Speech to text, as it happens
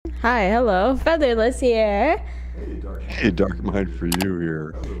Hi, hello. FeatherLes here. Hey, Dark Mind for you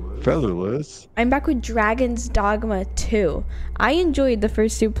here. FeatherLes. I'm back with Dragon's Dogma 2. I enjoyed the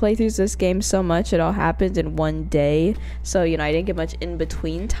first two playthroughs of this game so much. It all happened in one day. So, you know, I didn't get much in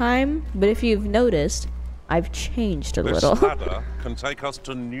between time. But if you've noticed, I've changed a little. This ladder can take us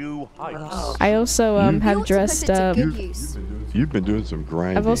to new heights. I also have dressed up. You've been doing some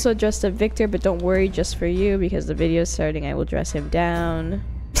grinding. I've also dressed up Victor, but don't worry, just for you, because the video's starting, I will dress him down.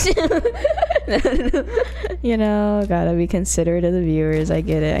 You know, gotta be considerate of the viewers. I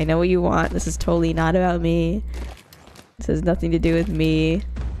get it. I know what you want. This is totally not about me. This has nothing to do with me.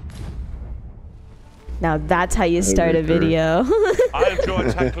 Now that's how you start a video. I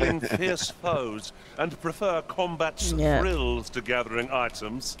enjoy tackling fierce foes and prefer combat's thrills to gathering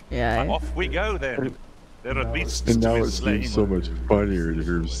items. Yeah. Off we go then. There are beasts and now to be it slain. seems so much funnier to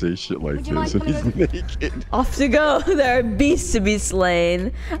hear him say shit like this when he's naked. Off to go. There are beasts to be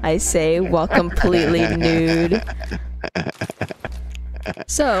slain, I say, while completely nude.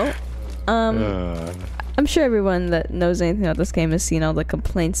 So, I'm sure everyone that knows anything about this game has seen all the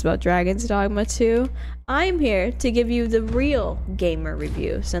complaints about Dragon's Dogma 2. I'm here to give you the real gamer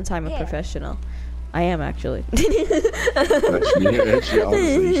review, since I'm a professional. I am, actually. Actually,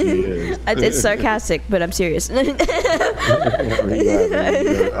 honestly, she is. It's sarcastic, but I'm serious. To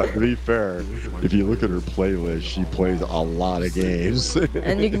be fair, if you look at her playlist, she plays a lot of games.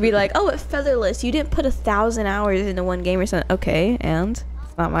 And you can be like, oh, at FeatherLes, you didn't put 1,000 hours into one game or something. Okay, and it's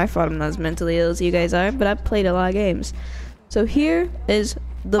not my fault I'm not as mentally ill as you guys are, but I've played a lot of games. So here is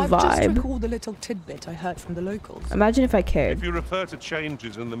the vibe. I've just recalled the little tidbit I heard from the locals. Imagine if I cared. If you refer to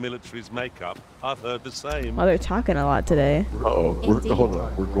changes in the military's makeup, I've heard the same. Well, they're talking a lot today. Uh-oh, hold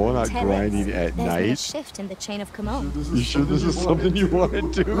on. We're going out grinding at night. A shift in the chain of command. You sure this is something you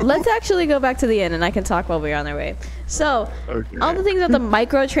want to do? Let's actually go back to the end and I can talk while we're on our way. So, all the things about the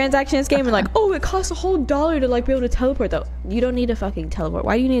microtransaction in this game are like, oh, it costs a whole $1 to like be able to teleport though. You don't need to fucking teleport.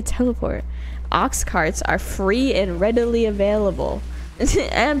 Why do you need to teleport? Ox carts are free and readily available.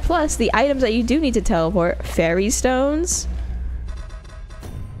 And plus, the items that you do need to teleport, fairy stones,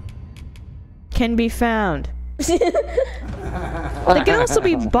 can be found. They can also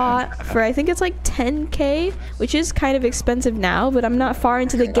be bought for, I think it's like 10k, which is kind of expensive now, but I'm not far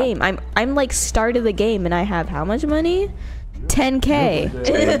into the game. I'm like start of the game and I have how much money? 10k.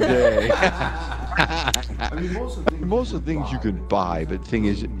 10K. I mean, most of the things you could buy, but the thing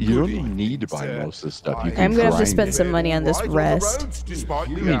is, you don't even need to buy most of the stuff. You can I'm gonna have to grind spend some money on this rest. I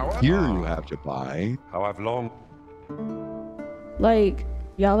mean, here you have to buy. How I've long. Like,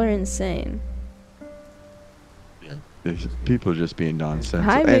 y'all are insane. People are just being nonsense.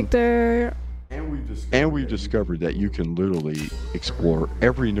 Hi, Victor. And we've discovered that you can literally explore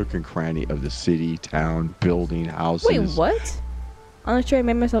every nook and cranny of the city, town, building, houses. Wait, what? I'm not sure I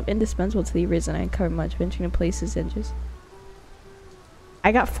made myself indispensable to the Arisen. I cover much, venturing to places and just...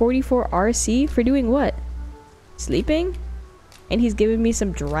 I got 44 RC for doing what? Sleeping? And he's giving me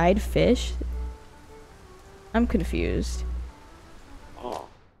some dried fish? I'm confused.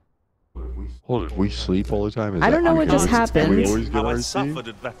 Hold it, we sleep all the time? Is I don't know what just happened. We always get How I RC? suffered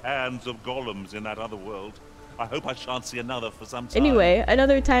at the hands of golems in that other world. I hope I shan't see another for some time. Anyway,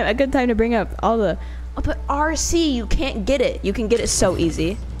 another time, a good time to bring up all the... Oh, but RC, you can't get it. You can get it so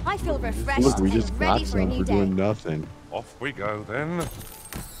easy. I feel refreshed Look, we just and got ready for a some new for day. doing nothing. Off we go then.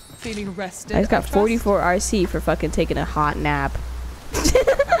 Feeling rested. I just got 44 RC for fucking taking a hot nap.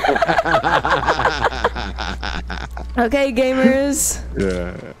 Okay, gamers.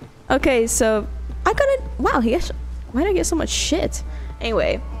 Yeah. Okay, so I gotta... Wow, why did I get so much shit?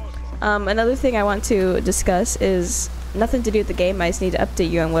 Anyway, another thing I want to discuss is nothing to do with the game. I just need to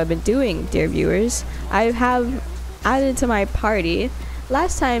update you on what I've been doing, dear viewers. I have added to my party.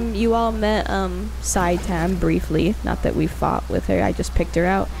 Last time you all met Saitam briefly. Not that we fought with her, I just picked her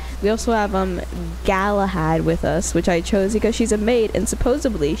out. We also have Galahad with us, which I chose because she's a maid and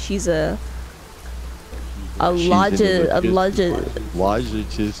supposedly she's a logistician.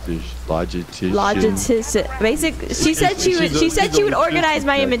 Basic. She said she would organize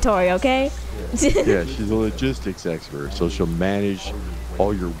my inventory. Okay. Yeah, she's a logistics expert, so she'll manage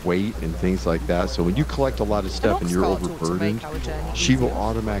all your weight and things like that. So when you collect a lot of stuff and you're overburdened, she will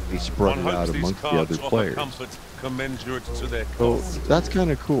automatically spread it out amongst the other players. So that's kind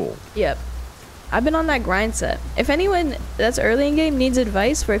of cool. Yep. I've been on that grind set. If anyone that's early in game needs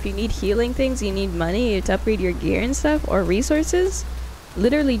advice for if you need healing things, you need money to upgrade your gear and stuff, or resources,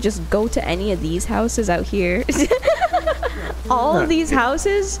 literally just go to any of these houses out here. All of these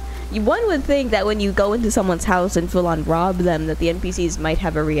houses, one would think that when you go into someone's house and full on rob them that the NPCs might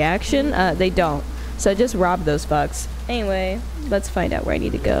have a reaction. They don't. So just rob those fucks. Anyway, let's find out where I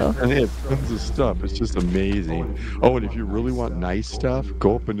need to go. And they have tons of stuff. It's just amazing. Oh, and if you really want nice stuff,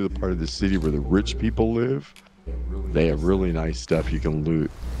 go up into the part of the city where the rich people live. They have really nice stuff you can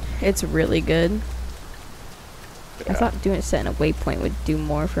loot. It's really good. Yeah. I thought setting a waypoint would do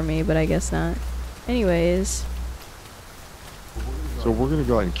more for me, but I guess not. Anyways. So we're going to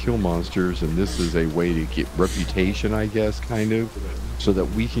go out and kill monsters, and this is a way to get reputation, I guess, kind of, so that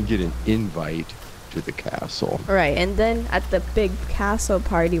we can get an invite to the castle. Right, and then at the big castle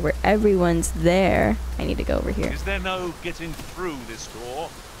party where everyone's there, I need to go over here. Is there no getting through this door?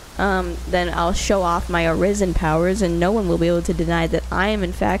 Then I'll show off my Arisen powers, and no one will be able to deny that I am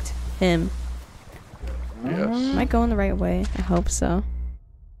in fact him. Yes. Am I going the right way? I hope so.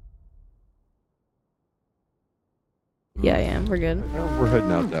 Yeah, I am. We're good. We're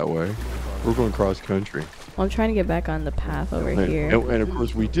heading out that way. We're going cross country. Well, I'm trying to get back on the path over here. And of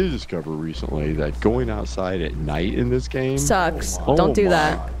course, we did discover recently that going outside at night in this game sucks. Don't do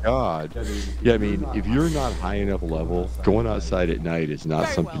that. Oh my God. Yeah, I mean, if you're not high enough level, going outside at night is not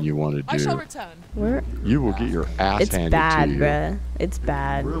something you want to do. I shall return. Where? You will get your ass handed bad, to you. Bruh. It's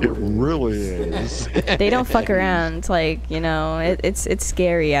bad. It really is. They don't fuck around. It's like, you know, it's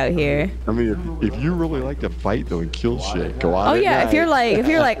scary out here. I mean, if you really like to fight though and kill shit, go out. Oh yeah, at if you're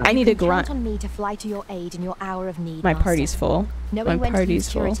like, I need to Count grunt. on me to fly to your aid in your hour of need. My Master. party's full. Knowing My when to party's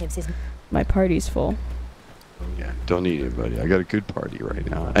use full. curatives is My party's full. Yeah, don't need anybody. I got a good party right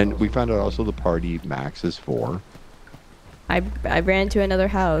now. And we found out also the party max is 4. I ran to another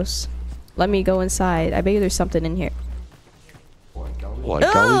house. Let me go inside. I bet you there's something in here.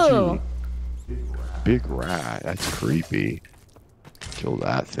 Psychology. Big rat. That's creepy. Kill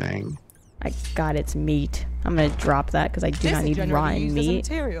that thing. I got its meat. I'm gonna drop that because I do not need rotten meat.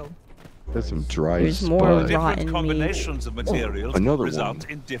 That's some dry There's more spud. rotten Different combinations of materials another result one.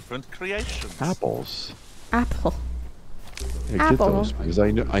 in different creations. Apples. Apple. Yeah, get Apple. those because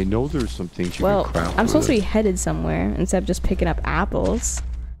I know there's some things you Well, can craft. I'm supposed to with be headed somewhere instead of just picking up apples. it.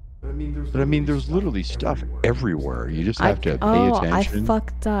 But I mean, there's literally stuff everywhere. You just have to pay attention. I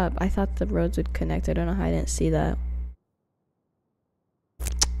fucked up. I thought the roads would connect. I don't know how I didn't see that.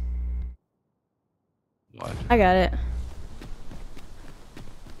 What? I got it.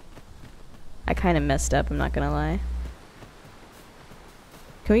 I kind of messed up, I'm not gonna lie.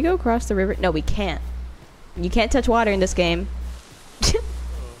 Can we go across the river? No, we can't. You can't touch water in this game.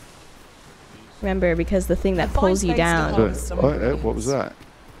 Remember, because the thing that pulls you down. What was that?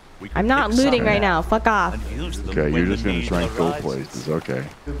 We can I'm not pick looting some right up now. Fuck off. and use them Okay, when you're the just gonna need try and go arises. places. Okay.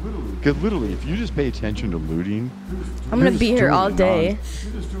 Because literally, if you just pay attention to looting, I'm gonna be here all day.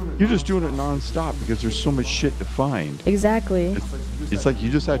 You're just doing it non-stop because there's so much shit to find. Exactly. It's like you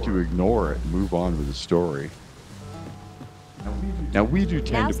just have to ignore it and move on with the story. Now we do now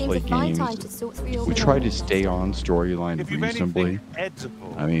tend to seems play a fine time games. to sort through your We try to belongings. stay on storyline If you've reasonably. anything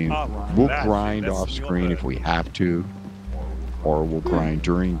edible, I mean, other we'll than that, grind that's off your screen if burden. we have to, or we'll grind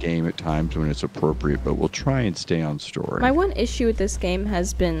during game at times when it's appropriate, but we'll try and stay on story. My one issue with this game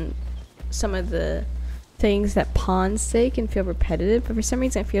has been some of the things that pawns say can feel repetitive, but for some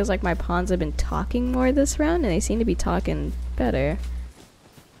reason it feels like my pawns have been talking more this round, and they seem to be talking better.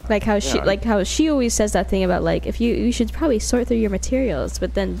 Like how she always says that thing about like if you should probably sort through your materials,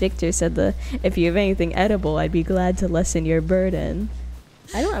 but then Victor said if you have anything edible, I'd be glad to lessen your burden.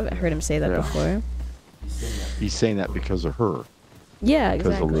 I haven't heard him say that before. He's saying that because of her. Yeah,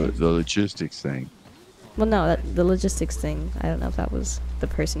 Because exactly. of the logistics thing. Well, no, the logistics thing. I don't know if that was the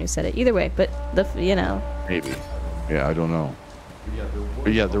person who said it. Either way, but you know. Maybe. Yeah, I don't know.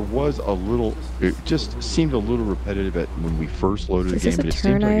 But yeah, there was a little. It just seemed a little repetitive when we first loaded Is the this game. a But it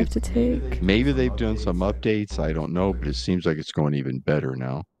turn seems I like have to take? maybe they've done some updates. I don't know, but it seems like it's going even better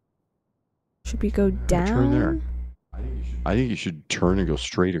now. Should we go down? Turn there. I think you should turn and go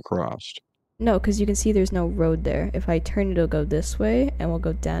straight across. No, because you can see there's no road there. If I turn, it'll go this way, and we'll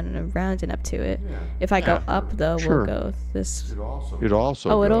go down and around and up to it. If I go up, though, Sure. we'll go this. It also.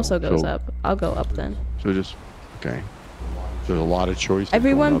 Oh, it goes, also goes so, up. I'll go up then. So just okay. There's a lot of choices.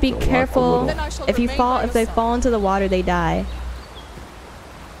 Everyone, going be up to a lot- a careful. little- Then I shall If you remain fall, by if they your fall side. into the water, they die.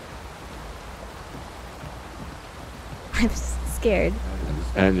 I'm scared.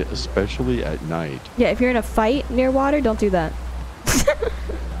 And especially at night. Yeah, if you're in a fight near water, don't do that.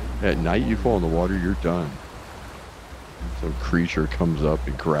 At night, you fall in the water, you're done. Some creature comes up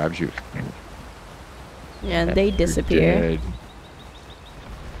and grabs you. Yeah, and they You're disappear. dead.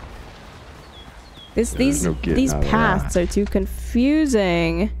 These no getting these out of paths are too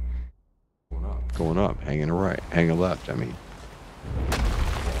confusing. Going up, hanging right, hanging left. I mean,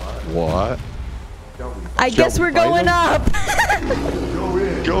 what? I guess we're going up.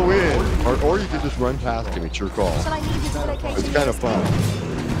 Go in. Or you can just run past him. It's your call. Shall I lead you to the location? It's kind of fun.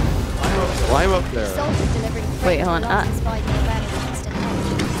 Climb up there. Soldiers delivering Wait, hold on. inspired the awareness of instant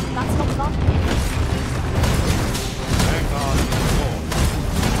health. That's not fun.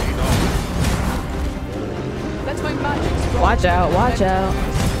 Let's make magic strong. Watch out, watch out.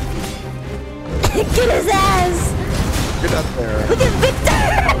 Get his ass! Get up there. Look at Victor!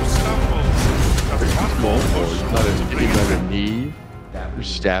 Small force. Not as getting him on a knee. You're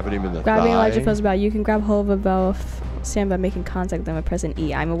stabbing him in the Grabbing thigh. Elijah feels bad. You can grab hold of a bow stand by making contact with them by pressing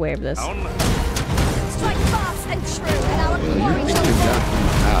E. I'm aware of this. Strike fast and true, and our You're glory thinking shall that from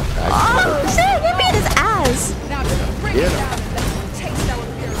the past, actually. Oh shit! Get me in his ass! Now just bring Get it him. down and let them taste our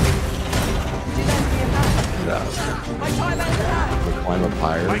fury. Would you lend me a hand? Yeah. My time out of hand. Climb up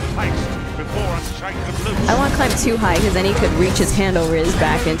higher. Make haste before I'm shaken loose. I want to climb too high because then he could reach his hand over his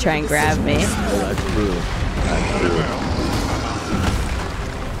back and try and grab me. Oh, that's true. That's true.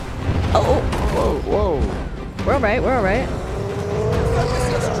 Oh, Whoa, whoa. we're alright, we're alright.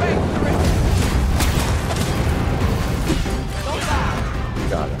 Focus your strength, Arisen. Not bad.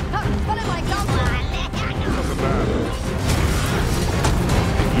 Got it. follow my dogma.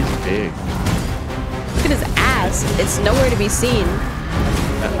 He's big. Look at his ass. It's nowhere to be seen.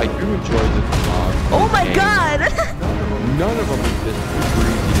 I do enjoy the dog. Oh my god! None of them is just super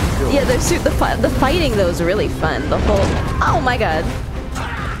easy to kill. Yeah, the fighting though is really fun. The whole. Oh my god.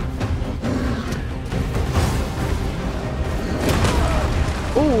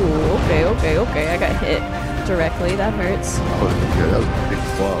 Ooh, okay. I got hit directly. That hurts. Oh, yeah, that was a big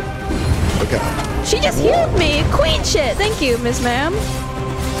club. Look out. She just healed me. Queen shit. Thank you, Miss Ma'am.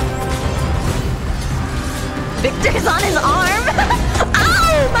 Victor's on his arm.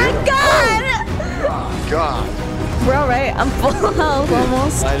 Oh my god. God. We're alright. I'm full health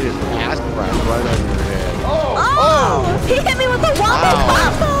almost. I just ass cracked right on your head. Oh! He hit me with a wombo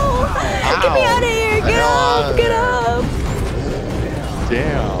combo! Get me out of here! Get up! Get up!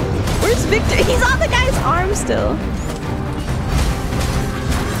 Damn. Where's Victor? He's on the guy's arm still.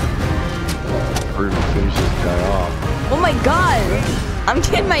 We're gonna finish this guy off. Oh my god! I'm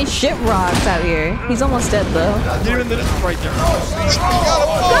getting my shit rocked out here. He's almost dead though. Get him in the right there. Go!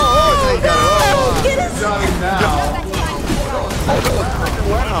 Go! Get his...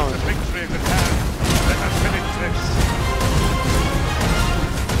 Wow. The victory in the hand. Let us finish this.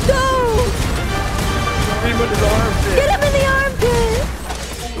 Go! Hit him in his armpit. Get him in the armpit!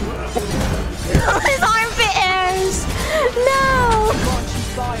 His armpit hairs! No!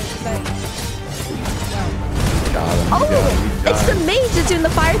 Got him. Oh! He's It's the mage that's doing the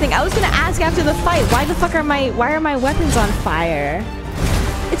fire thing. I was gonna ask after the fight, why the fuck are my weapons on fire?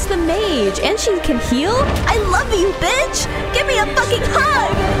 It's the mage, and she can heal? I love you, bitch! Give me a fucking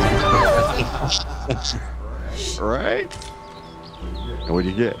hug! Right? And what do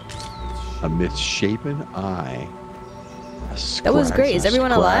you get? A misshapen eye. That was great. Is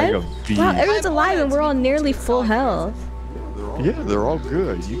everyone alive? Of bees. Wow, everyone's alive and we're all nearly full health. Yeah, they're all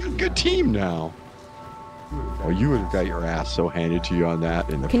good. You got a good team now. Well, you would have got your ass so handed to you on that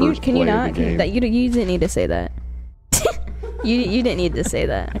in the first Can you play not? of the game. You didn't need to say that. you didn't need to say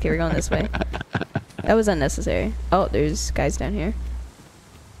that. Okay, we're going this way. That was unnecessary. Oh, there's guys down here.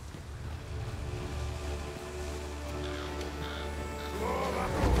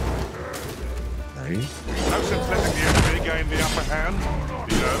 Right? No sense letting the enemy gain the upper hand.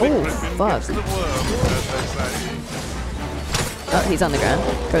 The early Oh, griffin fuck. gets the worm, as they say. Oh, he's on the ground.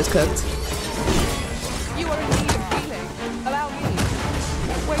 Bro's cooked. You are in need of healing. Allow me.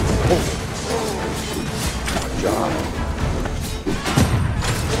 Wait. Job.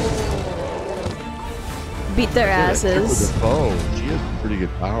 Beat their asses. With a bow. She has pretty good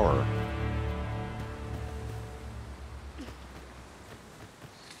power.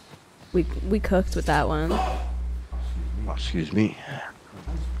 We cooked with that one. Oh, excuse me.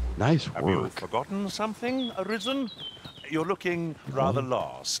 Nice Have you work. forgotten something, Arisen? You're looking rather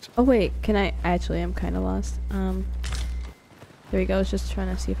lost. Oh wait, can I actually? I'm kind of lost. There we go. I was just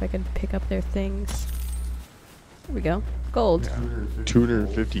trying to see if I could pick up their things. There we go. Gold.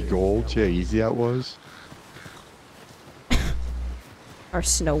 250 gold. See how easy that was? Our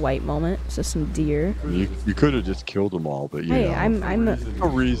Snow White moment. So some deer. You could have just killed them all, but you Hey, know, I'm there's no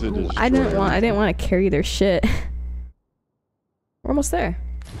reason to I didn't destroy want to carry their shit. We're almost there.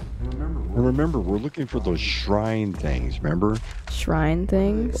 Remember, we're looking for those shrine things, remember? Shrine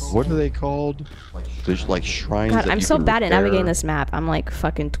things. What are they called? There's like shrines God, that I'm you so can bad at repair. navigating this map. I'm like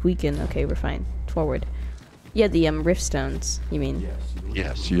fucking tweaking. Okay, we're fine. Forward. Yeah, the rift stones. You mean?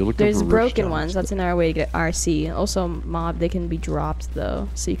 Yes, you're looking There's for broken rift ones. stones. That's another way to get RC. Also, mob, they can be dropped though,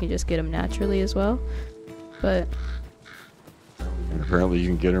 so you can just get them naturally as well. But And apparently, you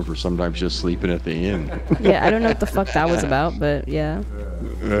can get them for sometimes just sleeping at the inn. yeah, I don't know what the fuck that was about, but yeah.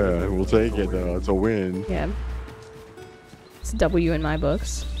 Yeah, we'll take it though. It's a win. Yeah. It's a W in my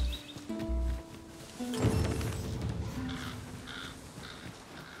books.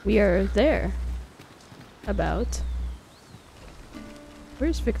 We are there. About.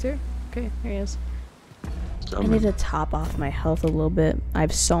 Where's Victor? Okay, here he is. I need to top off my health a little bit. I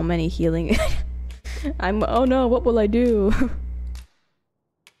have so many healing. Oh no, what will I do?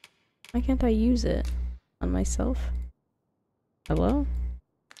 Why can't I use it on myself? Hello?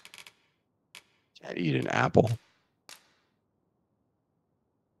 Can't eat an apple.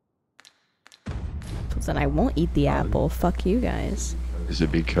 Then I won't eat the apple. Fuck you guys. Is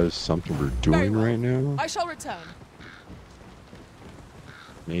it because something we're doing right now? I shall return.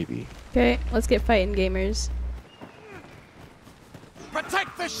 Maybe. Okay, let's get fighting, gamers.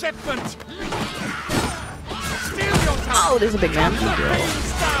 Protect the shipment! Steal your time! Oh, there's a big man. Things down!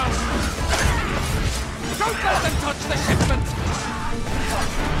 Don't let them touch the shipment!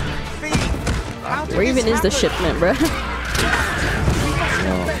 Where even is the shipment, bro?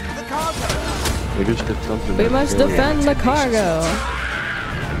 Maybe it's just something. We must defend the cargo.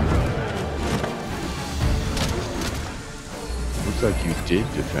 Looks like you did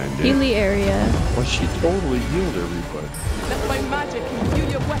defend it. Heal the area. Well, she totally healed everybody. Let my magic imbue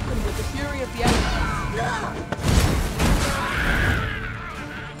your weapon with the fury of the elements.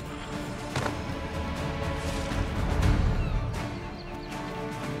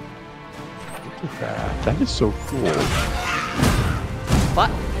 Look at that. That is so cool.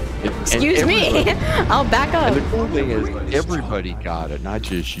 What? Excuse me. I'll back up. And the cool thing is, everybody got it, not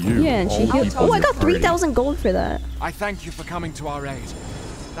just you. Yeah, and she healed. Oh, I got 3,000 gold for that. I thank you for coming to our aid.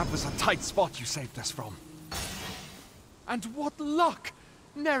 That was a tight spot you saved us from. And what luck!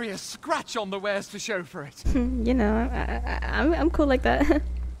 Nary a scratch on the wares to show for it. You know, I'm cool like that.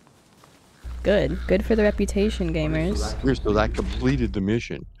 Good for the reputation, gamers. So that completed the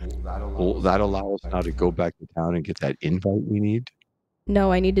mission. Will that allow us now to go back to town and get that invite we need?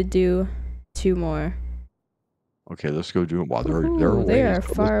 No, I need to do 2 more. Okay, let's go do it while they're Ooh, away. they are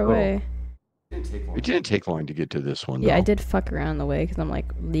far away. It didn't take long to get to this one. Yeah, though. I did fuck around the way because I'm like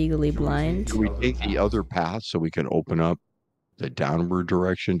legally blind. Can we take the other path so we can open up the downward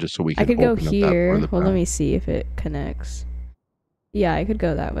direction just so we can I could go open up that here. part of the Well, let path? me see if it connects. Yeah, I could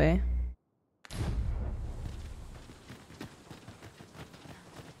go that way.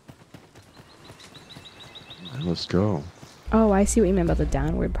 Let's go. Oh, I see what you meant about the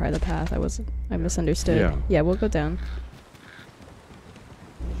downward part of the path. I misunderstood. Yeah, we'll go down.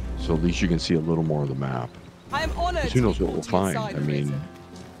 So at least you can see a little more of the map. I am honored. Who knows what we'll find? I mean,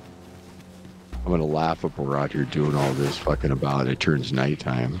 I'm gonna laugh if we're out here doing all this fucking about it turns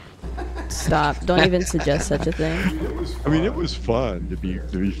nighttime. Stop! Don't even suggest such a thing. I mean, it was fun to be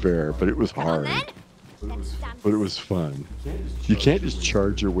fair, but it was hard. But it was fun. You can't just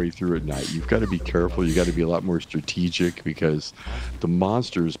charge your way through at night. You've got to be careful. You got to be a lot more strategic because the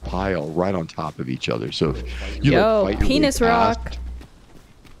monsters pile right on top of each other. So if you like, fight penis your way rock. past,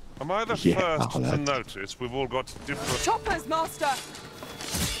 Am I the first to notice we've all got different... Choppers, master!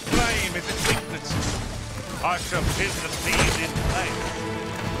 Flame is its weakness. I shall pin the seed in flame.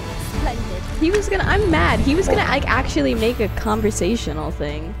 Splendid. He was gonna. I'm mad. He was gonna like actually make a conversational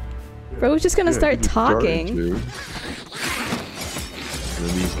thing. Bro was just gonna start talking. And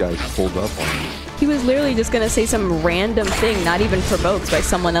then these guys pulled up on him. He was literally just gonna say some random thing, not even provoked by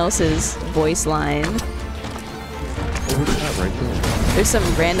someone else's voice line. Oh, look at that right there. There's some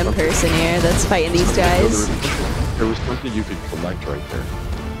random person here that's fighting these guys. There was something you could collect right there.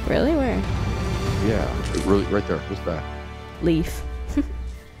 Really? Where? Yeah, really, right there. What's that? Leaf.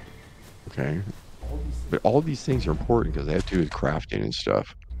 Okay. But all these things are important because they have to do with crafting and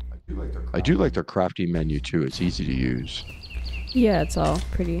stuff. I do like their crafting menu too. It's easy to use. Yeah, it's all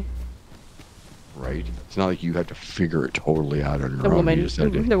pretty. Right? It's not like you have to figure it totally out on your own. You just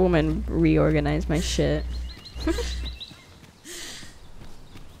had to- The woman reorganized my shit.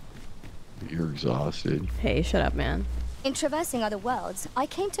 You're exhausted. Hey, shut up, man. In traversing other worlds, I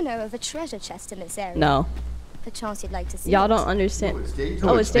came to know of a treasure chest in this area. No. Perchance you'd like to see Y'all it. don't understand. No,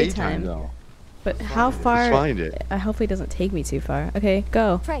 Oh, it's daytime. though. But how far? Find it. Hopefully it doesn't take me too far. Okay,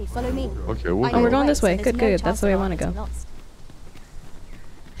 go. Pray, follow me. Okay, we'll I go. know we're going the this way. so Good, there's no good. That's chance the way I our wanna items go. are lost.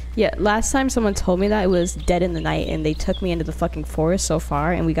 Yeah, last time someone told me that it was dead in the night and they took me into the fucking forest so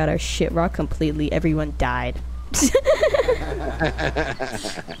far and we got our shit rocked completely. Everyone died.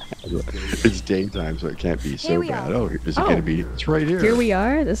 It's daytime, so it can't be so bad. Oh, is it gonna be? It's right here. Here we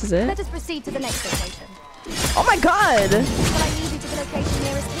are. This is it. Let us proceed to the next location. Oh my God! But I lead you to the location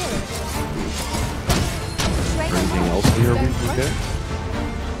nearest here. Anything else here we can get?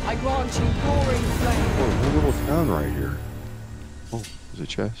 I grant you roaring flame. Oh, a little town right here. Oh, there's a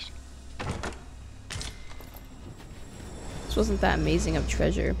chest. This wasn't that amazing of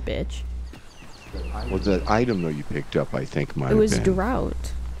treasure, bitch. What's that item though you picked up? I think might. It was have been.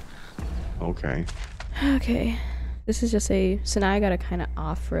 drought. Okay. Okay. This is just a. So now I gotta kind of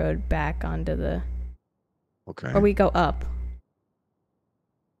off-road back onto the. Okay. Or we go up.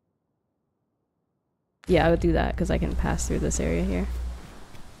 Yeah, I would do that because I can pass through this area here.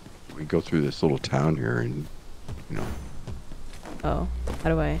 We go through this little town here, and you know. Oh, how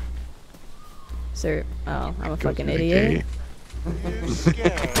do I? Sir, oh, I'm a Go fucking through the idiot. gate.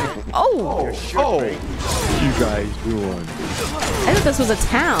 Oh! Oh! You guys doing? I thought this was a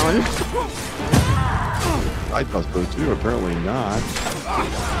town. I thought so too. Apparently not.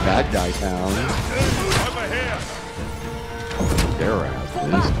 Bad guy town. Over here. Their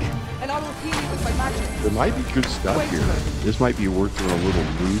asses. And I will heal you with my magic. There might be good stuff here. This might be worth doing a little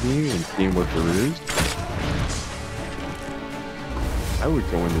looting and seeing what there is. I would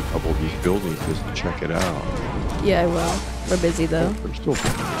go into a couple of these buildings just to check it out. Yeah, I will. We're busy though. They're still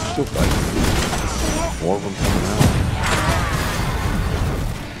fighting. More of them coming out.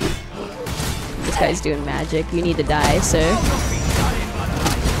 This guy's doing magic. You need to die, sir.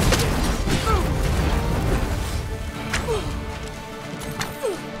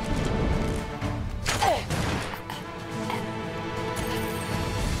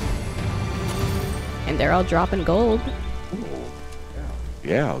 And they're all dropping gold.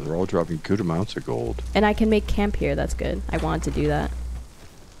 Yeah, they're all dropping good amounts of gold. And I can make camp here. That's good. I want to do that.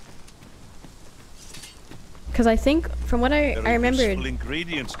 Because I think, from what I remembered... Useful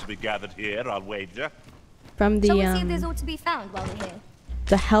ingredients to be gathered here, I'll wager. From the, Shall we see if there's all to be found while we're here?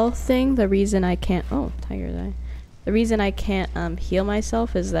 the health thing, the reason I can't... Oh, tiger's eye. The reason I can't heal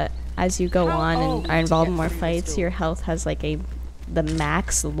myself is that as you go on and are involved in more fights, your health has like the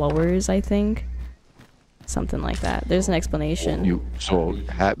max lowers, I think. Something like that. There's an explanation.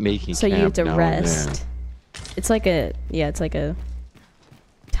 Hat making. So you have to now rest. It's like a it's like a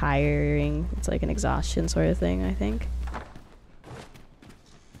tiring. It's like an exhaustion sort of thing, I think.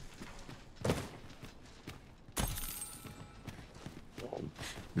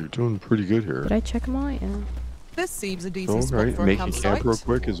 You're doing pretty good here. Did I check them all? Yeah. This seems a decent spot Right, for a making campsite. camp real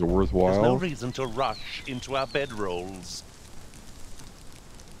quick is There's no worthwhile. reason to rush into our bedrolls.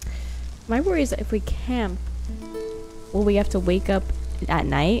 My worry is that if we camp, will we have to wake up at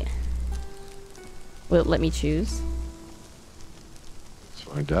night? Will it let me choose? Let's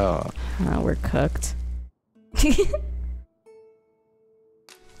find out. Oh, we're cooked. I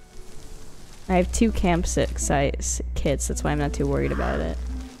have 2 campsite kits, that's why I'm not too worried about it.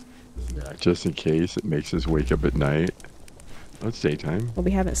 Yeah, just in case it makes us wake up at night. Oh, it's daytime. Well,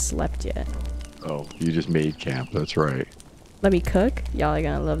 we haven't slept yet. Oh, you just made camp. That's right. Let me cook. Y'all are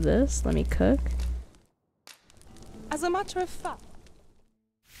gonna love this. Let me cook. As a matter of fact.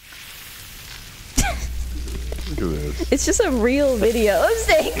 Look at this. It's just a real video of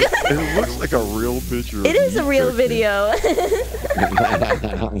saying It looks like a real picture. It is a real video.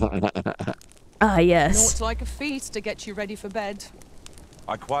 Ah, yes. Naught like a feast to get you ready for bed.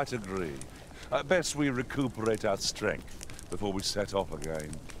 I quite agree. Best we recuperate our strength before we set off again.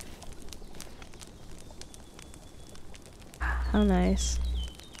 How nice.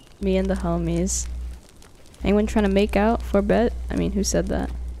 Me and the homies. Anyone trying to make out for bed? I mean, who said that?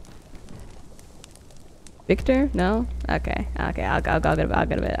 Victor? No? Okay. Okay, I'll go to bed. I'll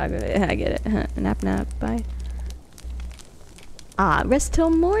go to bed. I get it. Nap, nap. Bye. Ah, rest till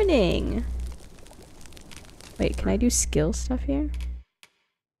morning. Wait, can I do skill stuff here?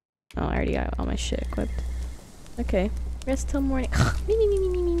 Oh, I already got all my shit equipped. Okay. Rest till morning. Me, me, me, me,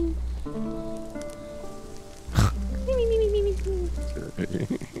 me, me.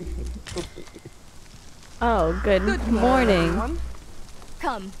 Oh, good morning. Everyone.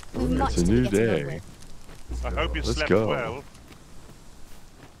 Come, we've It's much a to new get to know day. with. I hope you Let's slept go. well.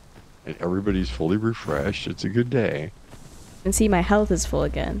 And everybody's fully refreshed. It's a good day. And see, my health is full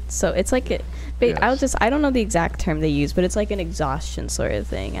again. So it's like it. Yes. I don't know the exact term they use, but it's like an exhaustion sort of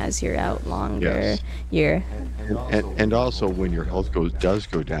thing. As you're out longer, Yes. And also when your health does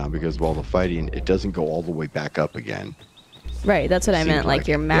go down because of all the fighting, it doesn't go all the way back up again. right. That's what I Seems meant. Like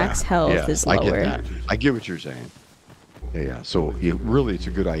your max yeah, health yeah, is I get lower. that. I get what you're saying. Yeah, so really it's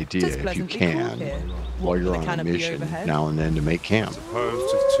a good idea if you can, while you're on a mission, now and then to make camp.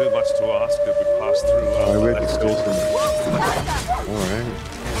 Suppose it's too much to ask if we pass through Alright.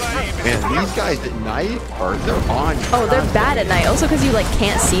 Man, these guys at night they're on you. Oh, they're bad at night. Also because you like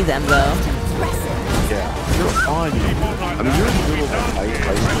can't see them though. Yeah, they're on you. I mean, you're in the middle of a fight,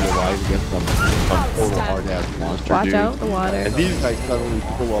 fighting your life against some total hard-ass monster, Watch dude. out the water. And these guys suddenly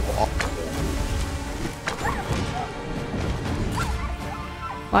pull up off.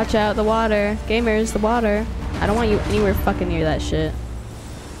 Watch out the water. Gamers, the water. I don't want you anywhere fucking near that shit.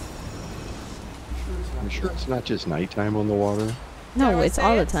 I'm sure it's not just nighttime on the water. No, it's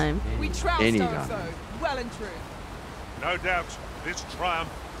all the time. We trounced Anytime. our foe, well and true. No doubt, this triumph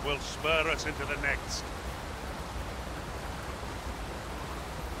will spur us into the next.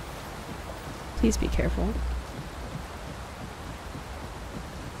 Please be careful.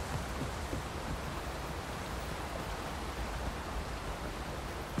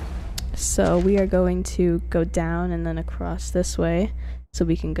 So we are going to go down and then across this way. So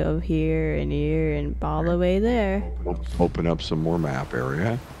we can go here and all the way there. Open up some more map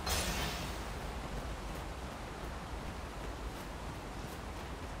area.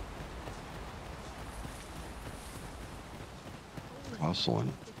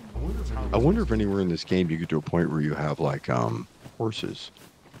 Hustling. I wonder if anywhere in this game you get to a point where you have like horses.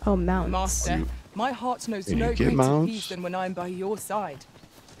 Oh, mountains. Master, my heart knows Can you no get greater mounts? peace than when I'm by your side.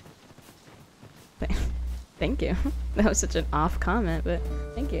 Thank you. That was such an off comment, but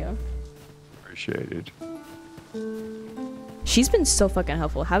thank you. Appreciated. She's been so fucking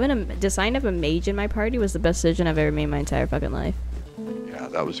helpful. Deciding to have a mage in my party was the best decision I've ever made in my entire fucking life. Yeah,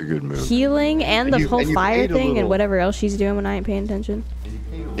 that was a good move. Healing and the you- whole and you fire paid a thing and little- whatever else she's doing when I ain't paying attention.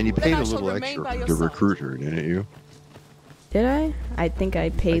 And you paid I a shall little remain by extra your to side. recruit her, didn't you? Did I? I think I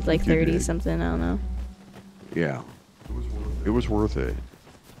paid like think you 30 did. something. I don't know. Yeah. It was worth it.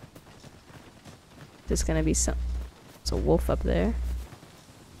 There's gonna be some. It's a wolf up there.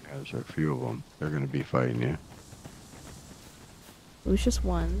 Yeah, there's a few of them. They're going to be fighting you. It was just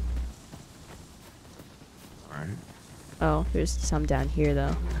one. All right. Oh, there's some down here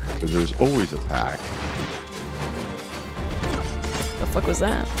though. Because there's always a pack. The fuck was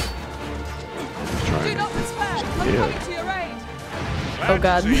that? Do Trying not to despair. I'm Yeah. coming to your aid. Oh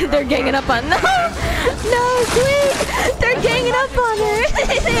god, they're ganging up on. No! No, quick! They're ganging up on her!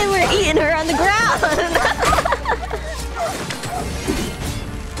 And we're eating her on the ground!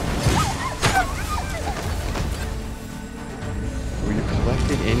 Were you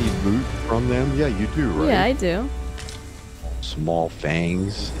collecting any loot from them? Yeah, you do, right? Yeah, I do. Small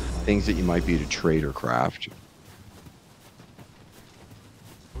fangs, things that you might be to trade or craft.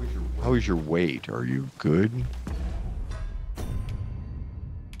 How is your weight? Are you good?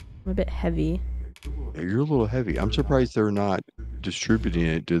 I'm a bit heavy. Yeah, you're a little heavy. I'm surprised they're not distributing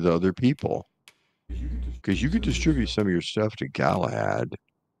it to the other people. Because you could distribute some of your stuff to Galahad.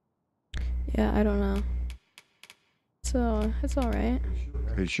 Yeah, I don't know. So, it's alright.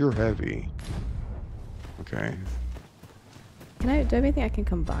 Because you're heavy. Okay. Do I have anything I can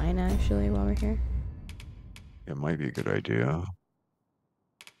combine actually while we're here? It might be a good idea.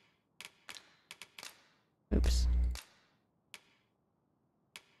 Oops.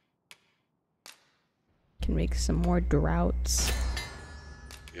 Can make some more droughts.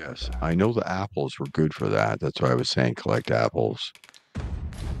 Yes. I know the apples were good for that. That's why I was saying collect apples.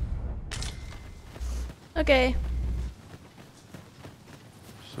 Okay.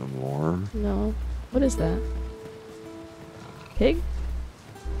 Some more. No. What is that? Pig?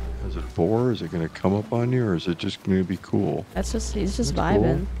 Is it boar? Is it going to come up on you, or is it just going to be cool? That's just, he's just That's cool.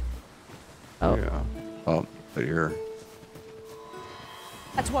 vibing. Oh. Yeah. Oh, but here.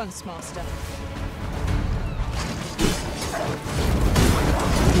 At once, master.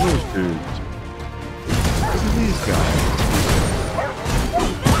 Look at those dudes. Look at these guys.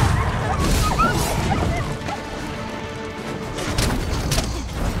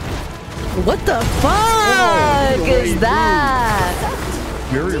 What the fuck Oh, is that?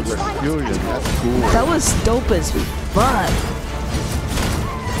 Very reptilian. That's cool. That was dope as fuck.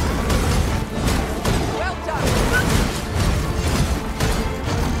 Well done.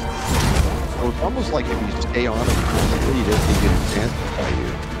 So it's almost like if you stay on him, he doesn't get a chance by you.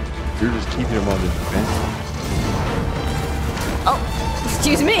 You're just keeping him on the defense. Oh,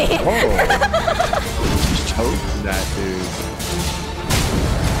 excuse me. Oh. Just toasting that dude.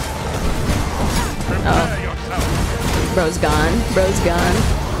 Oh. Bro's gone. Bro's gone.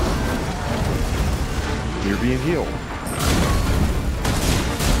 You're being healed.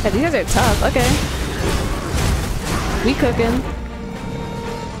 Yeah, these guys are tough. Okay. We cooking.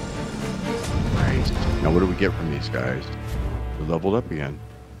 Nice. Now what do we get from these guys? We leveled up again.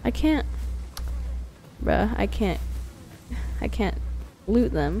 I can't. Bruh, I can't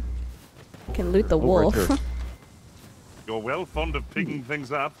loot them. I can loot the wolf. Right there. You're well fond of picking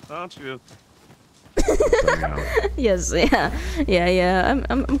things up, aren't you? Yes, yeah.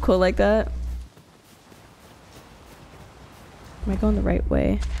 I'm cool like that. Am I going the right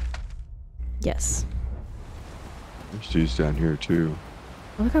way? Yes. There's dudes down here too.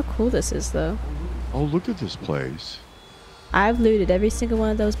 Oh, look how cool this is, though. Oh, look at this place. I've looted every single one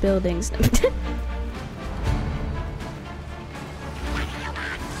of those buildings.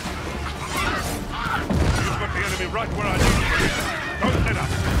 Right where I need you. Don't let up.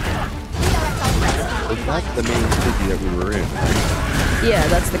 So that's the main city that we were in, right? Yeah,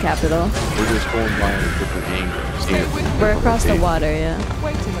 that's the capital. We're just going by a different angle. We're across the water, yeah.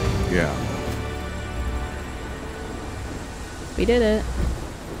 Wait a minute. Yeah. We did it.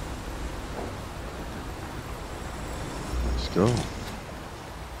 Let's go.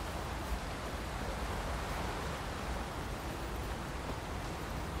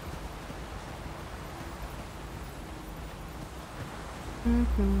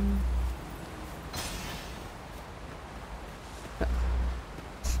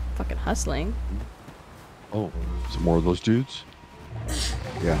 Fucking hustling. Oh, some more of those dudes?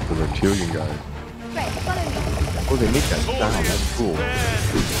 Yeah, the reptilian guy. Oh, they make that sound. That's cool.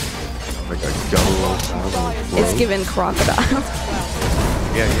 Like a guttural sound. It's given crocodile.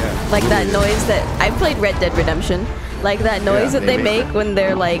 Yeah. Like that noise that I played Red Dead Redemption. Like that noise that they make when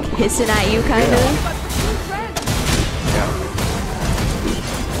they're like hissing at you, kind of.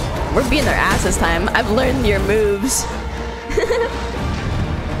 We're beating their ass this time. I've learned your moves.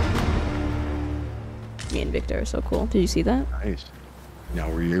 Me and Victor are so cool. Did you see that? Nice. Now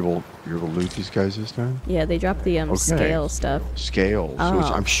were you able to loot these guys this time? Yeah, they dropped the scale stuff. Scales. Oh. Which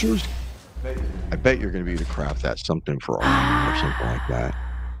I'm sure. I bet you're going to be able to craft that something for armor or something like that.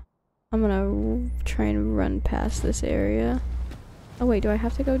 I'm gonna try and run past this area. Oh wait, do I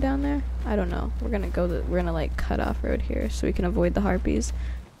have to go down there? I don't know. We're gonna like cut off road here so we can avoid the harpies.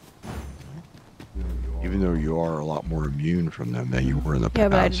 Even though you are a lot more immune from them than you were in the past. Yeah,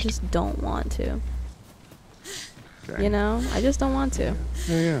 but I just don't want to. Okay. You know? I just don't want to.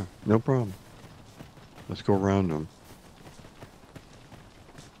 Yeah. No problem. Let's go around them.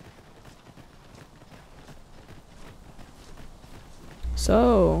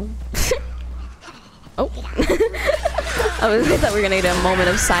 So... oh. I thought we were gonna get a moment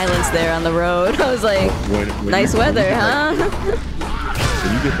of silence there on the road. I was like, when nice weather, huh?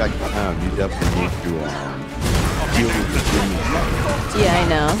 When you get back to town, you definitely need to deal with the human. Yeah, I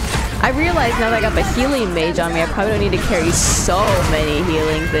know. I realize now that I got the healing mage on me, I probably don't need to carry so many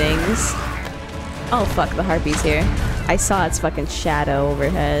healing things. Oh fuck, the harpy's here. I saw its fucking shadow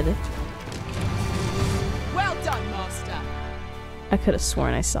overhead. Well done, master. I could have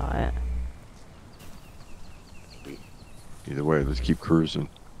sworn I saw it. Either way, let's keep cruising.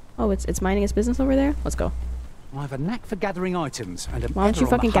 Oh, it's minding its business over there? Let's go. I have a knack for gathering items, and Why don't you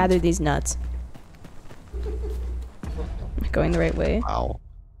fucking gather these nuts? Am I going the right way? Wow.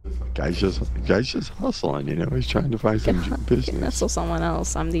 Guy's just hustling, you know. He's trying to find some business. Hustle someone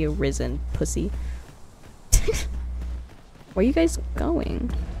else. I'm the Arisen pussy. Where are you guys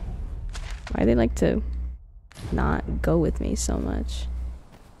going? Why do they like to not go with me so much?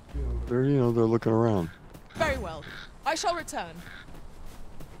 They're looking around. Very well. I shall return.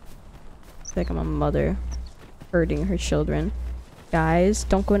 It's like I'm a mother hurting her children. Guys,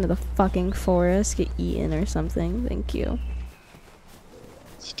 don't go into the fucking forest. Get eaten or something. Thank you.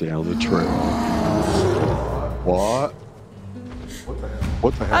 Stay on the trail. What?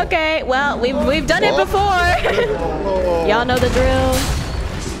 What the hell? Okay, well, we've done it before. Y'all know the drill.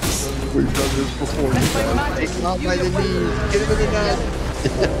 We've done this before. Take him out by the knees. Get him in the net.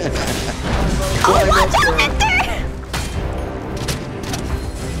 Oh, watch out, Victor!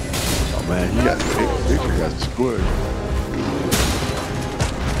 Oh man, Victor got squished.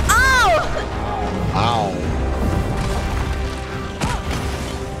 Oh! Ow.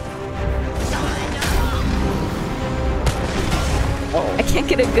 I can't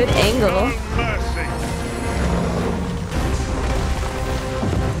get a good angle.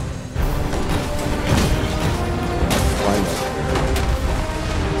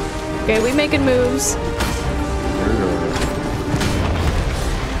 Okay, we making moves.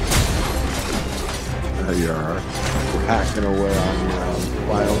 There you are. We're hacking away on your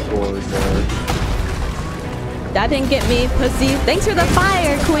file cord there. That didn't get me, pussy. Thanks for the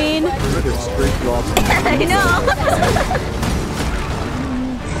fire, queen. I know.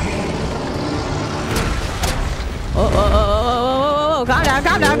 Oh, calm down,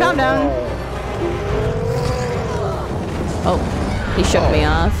 calm down, calm down. Oh, he shook me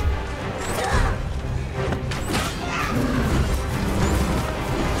off.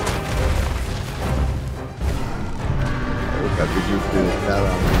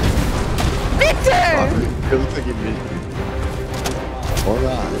 Victor! It looks like he missed me. Hold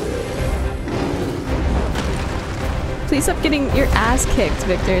on. Please stop getting your ass kicked,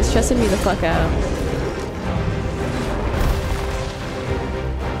 Victor. It's stressing me the fuck out.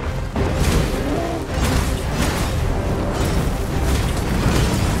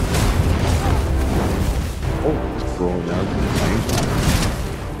 Oh, it's throwing out the flames.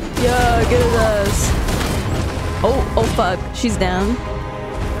 Yeah, get his ass. Oh, oh fuck. She's down.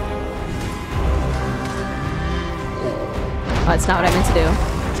 Oh, that's not what I meant to do.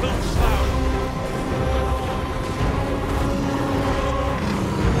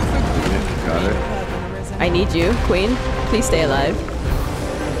 Got it. I need you, Queen. Please stay alive.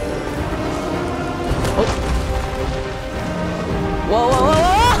 Oh. Whoa, whoa,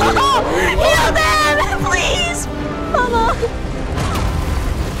 whoa, whoa! Heal them! Please! Mama!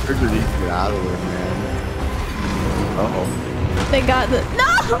 Trigger needs to get out of there, man. Uh-oh. They got the—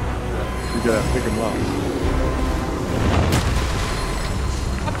 No! You gotta pick him up.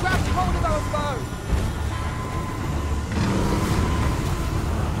 I've grabbed hold of our foe.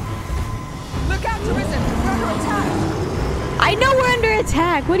 Look out, Arisen. We're under attack. I know we're under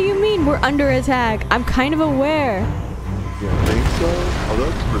attack. What do you mean we're under attack? I'm kind of aware. Yeah, think so? Oh,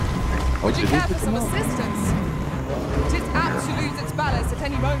 that's for... Would you care for some assistance? Tis apt to lose its balance at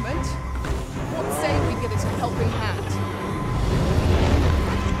any moment. What say we give it a helping hand?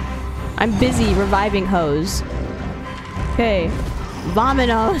 I'm busy reviving Hose. Okay.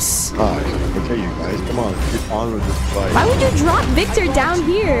 Vamonos. Okay, you guys, come on. Get on with this fight. Why would you drop Victor down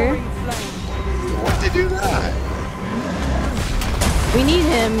here? Why'd they do that? We need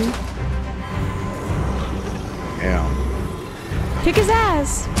him. Damn. Kick his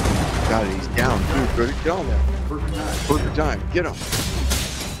ass. Got it, he's down. Dude, go to kill him. Perfect time. Get him.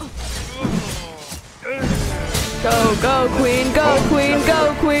 Go, go, Queen. Go, Queen.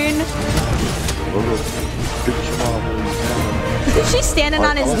 Go, Queen. Good job, he's down. She's standing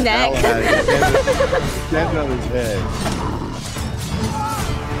on his neck. Standing on his head.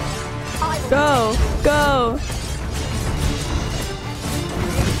 Go, go.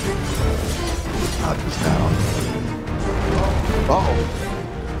 Knock this down. Oh.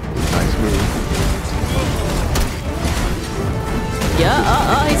 Nice move.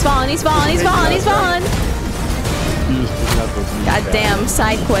 Yeah, he's falling, he's falling, he's falling, he's falling. God damn,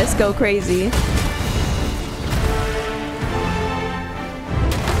 side quests go crazy.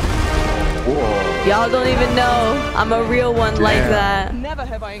 Y'all don't even know I'm a real one like that. Never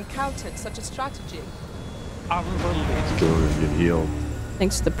have I encountered such a strategy. Let's go and get healed.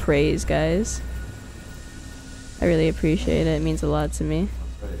 Thanks for the praise, guys. I really appreciate it. It means a lot to me.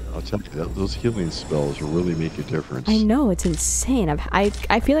 I'll tell you, those healing spells really make a difference. I know, it's insane. I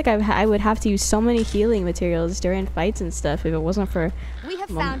feel like I would have to use so many healing materials during fights and stuff if it wasn't for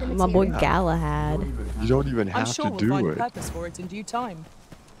my boy Galahad. You don't even have I'm sure to we'll do find it. purpose for it in due time.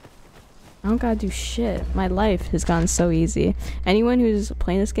 I don't gotta do shit. My life has gone so easy. Anyone who's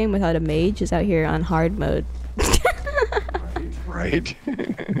playing this game without a mage is out here on hard mode. Right?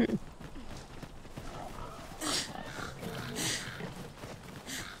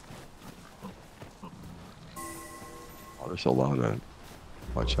 Oh, there's a lot of...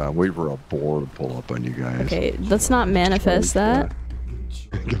 Watch out. Wait for a boar to pull up on you guys. Okay, let's not manifest that.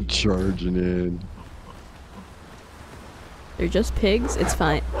 I'm charging in. They're just pigs. It's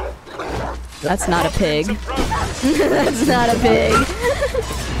fine. That's not a pig. That's not a pig.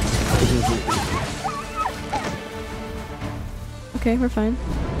 Okay, we're fine.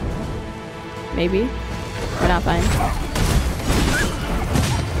 Maybe. We're not fine.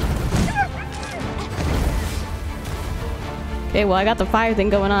 Okay, well I got the fire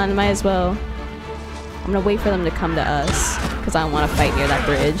thing going on. Might as well. I'm gonna wait for them to come to us. Because I don't want to fight near that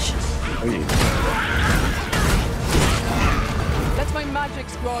bridge. Let my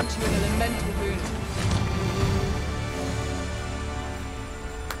magics grant you an elemental boon.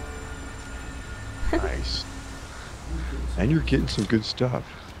 Nice. And you're getting some good stuff.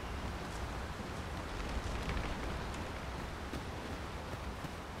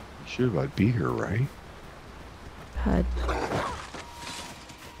 You should about be here, right? God.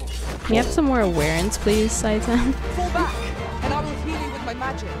 Can you have some more awareness, please, Saitan? Fall back, and I will heal you with my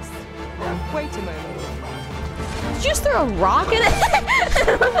magics. Wait a moment. Did you just throw a rock at it?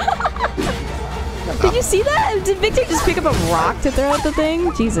 Did you see that? Did Victor just pick up a rock to throw at the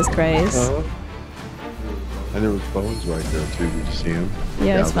thing? Jesus Christ. And there was bones right there too. Did you see him?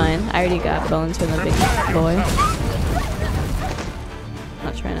 Yeah, it's fine. I already got bones from the big boy.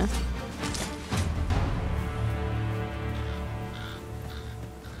 not trying to.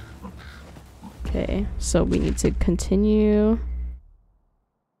 Okay, so we need to continue.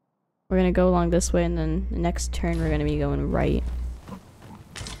 We're gonna go along this way, and then the next turn we're gonna be going right.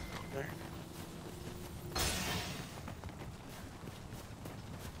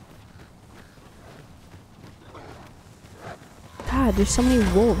 God, there's so many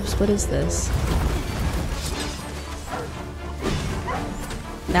wolves. What is this?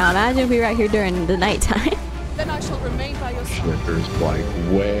 Now imagine if we were out here during the nighttime. Then I shall remain by your side. Shit, there's like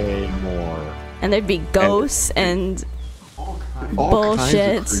way more. And there'd be ghosts and all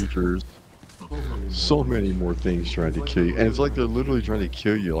bullshit. kinds of creatures. So many more things trying to kill you. And it's like they're literally trying to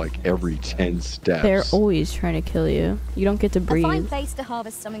kill you like every 10 steps. They're always trying to kill you. You don't get to A fine breathe. place to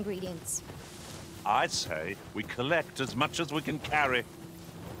harvest some ingredients. I'd say we collect as much as we can carry.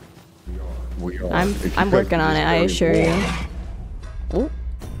 We are. I'm working on it, I assure you. Oh.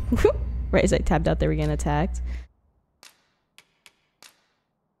 Right as I tapped out, they were getting attacked.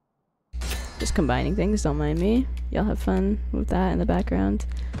 Just combining things, don't mind me. Y'all have fun with that in the background.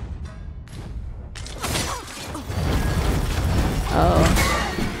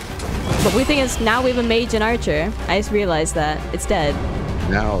 Oh. But we think is now we have a mage and archer. I just realized that. It's dead.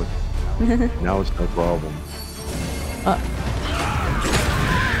 Now it's no problem.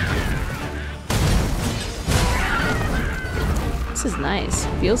 This is nice.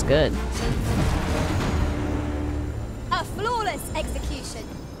 Feels good. A flawless execution.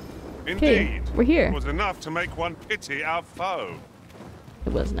 Okay, Indeed. we're here. It was enough to make one pity our foe.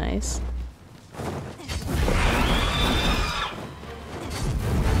 It was nice.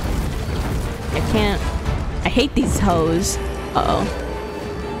 I hate these hoes. Uh-oh.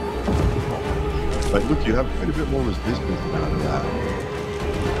 But look, you have quite a bit more resistance out of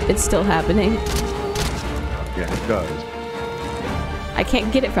that. It's still happening. Yeah, it does. I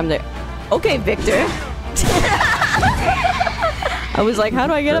can't get it from there. Okay, Victor. I was like, how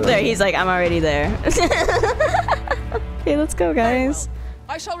do I get up there? He's like, I'm already there. Okay, let's go, guys.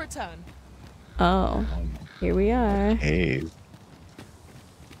 I shall return. Oh, here we are. Hey.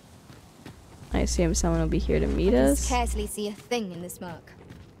 I assume someone will be here to meet I can us. scarcely see a thing in the smoke.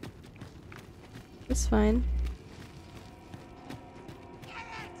 It's fine.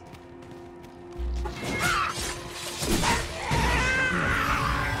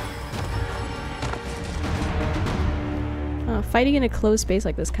 Oh, fighting in a closed space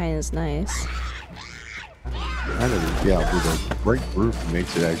like this kind of is nice. Kind of, yeah, with a great group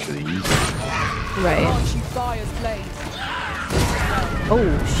makes it actually easy. Right. Aren't you fire's blade?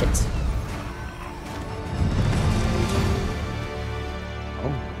 Oh, shit.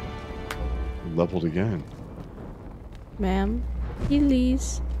 Oh. Leveled again. Ma'am,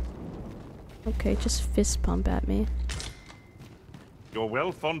 please. Okay, just fist pump at me. You're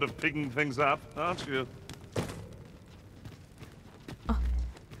well fond of picking things up, aren't you?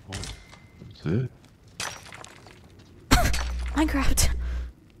 That's it. Minecraft.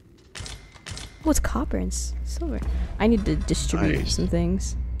 Oh, it's copper and silver. I need to distribute Nice. some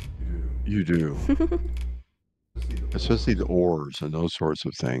things. You do. Especially the ores and those sorts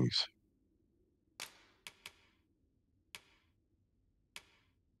of things.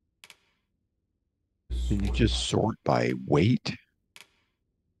 Can you just sort by weight?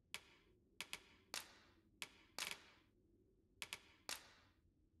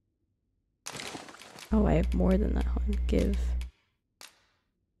 Oh, I have more than that one. Give.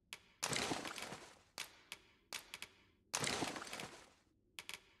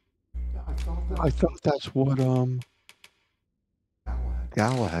 I thought that's what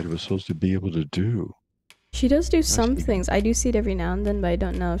Galahad was supposed to be able to do. She does do some things. I do see it every now and then, but I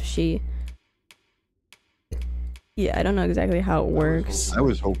don't know if she... Yeah, I don't know exactly how it works. I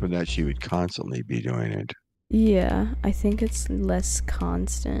was hoping that she would constantly be doing it. Yeah, I think it's less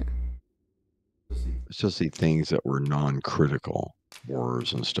constant. Especially things that were non-critical,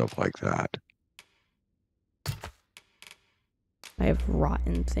 wars and stuff like that. I have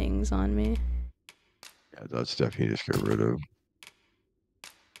rotten things on me. Yeah, that stuff you just get rid of.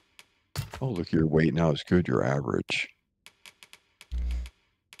 Oh, look, your weight now is good. You're average.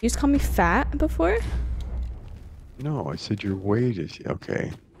 You just called me fat before? No, I said your weight is... Okay.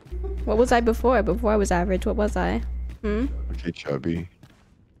 What was I before? Before I was average, what was I? Hmm? Okay, chubby.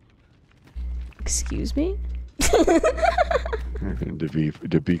 Excuse me? And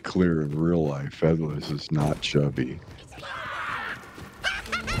to be clear, in real life, FeatherLes is not chubby.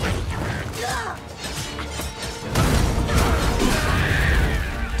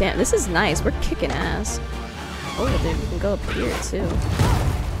 Damn, this is nice. We're kicking ass. Oh, dude, we can go up here too.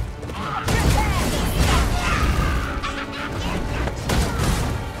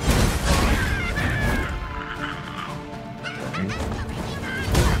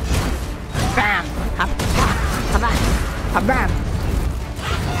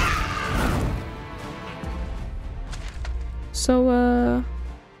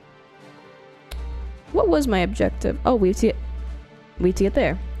 was my objective. Oh, we have to get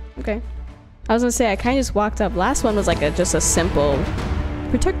there. Okay. I was gonna say I kind of just walked up. Last one was like just a simple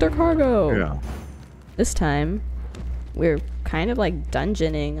protect our cargo. Yeah. This time, we're kind of like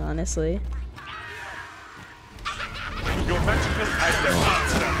dungeoning, honestly. Your magical answer,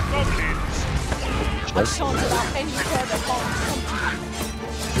 goblins. I shan't allow any further harm to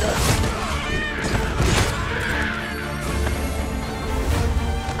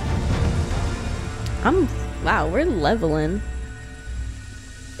come to you. Wow, we're leveling.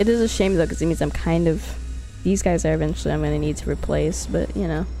 It is a shame though, because it means I'm kind of... These guys are eventually I'm gonna need to replace, but you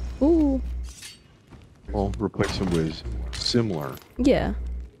know. Ooh. Well, replace them with similar. Yeah.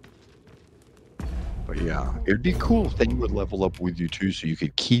 But yeah, it'd be cool if they would level up with you too, so you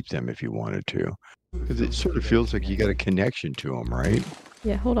could keep them if you wanted to. Because it sort of feels like you got a connection to them, right?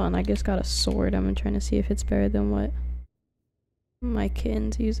 Yeah, hold on. I just got a sword. I'm trying to see if it's better than what my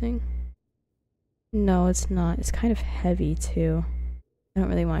kitten's using. No, it's not. It's kind of heavy too. I don't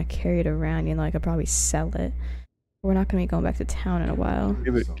really want to carry it around. You know, I could probably sell it. We're not going to be going back to town in a while.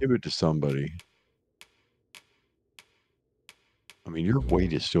 Give it to somebody. I mean, your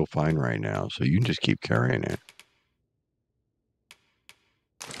weight is still fine right now, so you can just keep carrying it.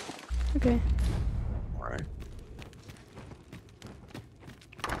 Okay. All right.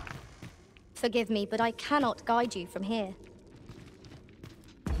 Forgive me, but I cannot guide you from here.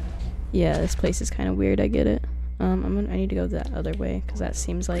 Yeah, this place is kind of weird. I get it. I need to go that other way because that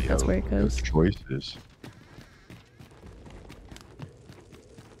seems like that's where it goes. Choices.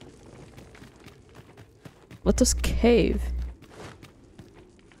 Let us cave.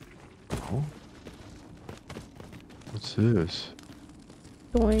 Oh. What's this?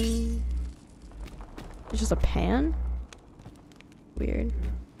 Doing. It's just a pan? Weird.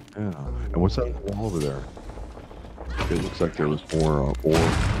 Yeah. And what's that wall over there? It looks like there was more ore.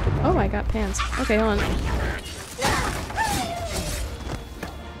 Oh, I got pants. Okay, hold on.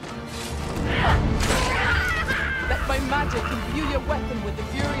 Let my magic imbue your weapon with the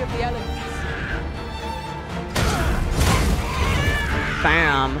fury of the elements.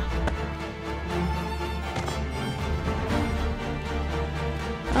 Bam.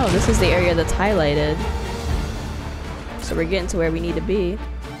 Oh, this is the area that's highlighted. So we're getting to where we need to be.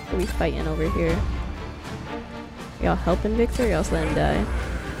 What are we fighting over here? Y'all helping Victor? Y'all let him die.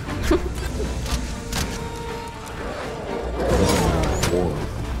 Oh.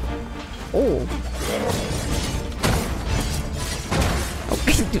 Oh.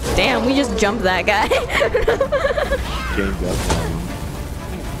 Damn, we just jumped that guy.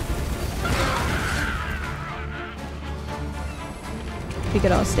 If we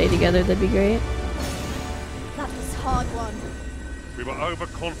could all stay together, that'd be great. That was hard one. We were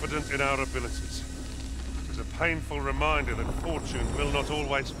overconfident in our abilities. It was a painful reminder that fortune will not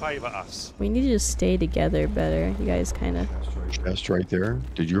always favor us. We need to just stay together better. You guys kind of... Chest right there.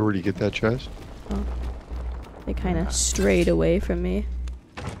 Did you already get that chest? Oh. They kind of strayed away from me.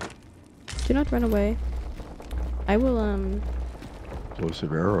 Do not run away. I will,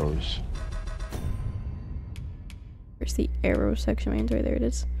 Explosive arrows. Where's the arrow section? Right there it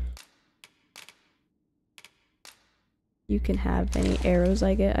is. You can have any arrows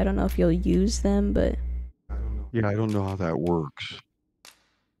I get. I don't know if you'll use them, but... Yeah, I don't know how that works.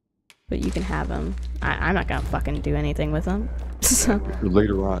 But you can have them. I'm not gonna fucking do anything with them. So.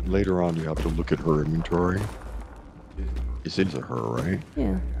 Later on, you have to look at her inventory. It's into her, right?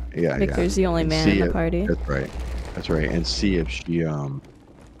 Yeah. Yeah, Victor's the only man in the party. That's right. That's right. And see if she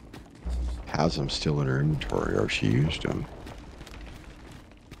has them still in her inventory or if she used them.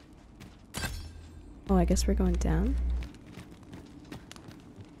 Oh, I guess we're going down.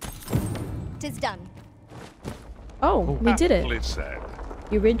 Tis done. Oh, we did it.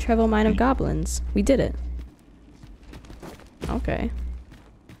 You rid Trevel Mine of Goblins. We did it. Okay.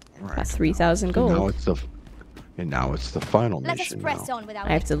 Right. That's 3,000 gold. Now it's the final Let mission. us press on without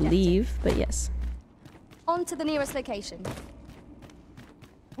I have to leave, but yes. On to the nearest location.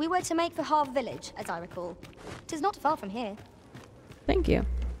 We were to make for Harv Village, as I recall. Tis not far from here. Thank you.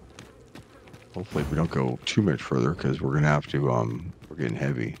 Hopefully we don't go too much further because we're gonna have to. We're getting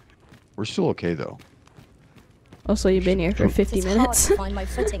heavy. We're still okay though. Also, you've been here for 50 it's minutes. Hard to find my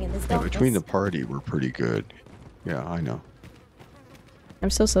footing in this Yeah, between the darkness. party, we're pretty good. Yeah, I know. I'm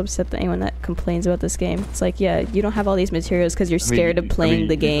still so upset that anyone that complains about this game. It's like, yeah, you don't have all these materials because you're scared of playing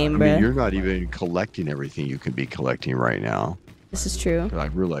the game, bruh. You're not even collecting everything you can be collecting right now. This is true. I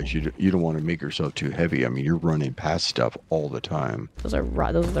realize you don't want to make yourself too heavy. I mean, you're running past stuff all the time. Those are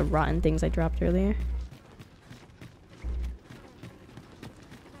the rotten things I dropped earlier.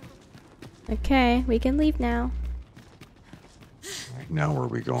 Okay, we can leave now. Now where are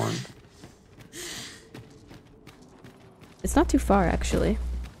we going? It's not too far, actually.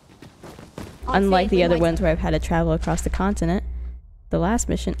 I'd Unlike say the we other might ones where I've had to travel across the continent. The last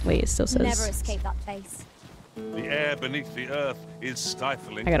mission... Wait, it still says... never escape that place. The air beneath the earth is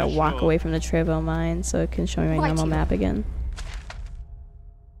stifling. I gotta for walk sure. away from the Trevo mine so it can show me my Right, normal you. map again.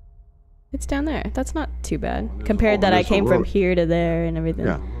 It's down there. That's not too bad. Compared that I there's a came from road. here to there and everything.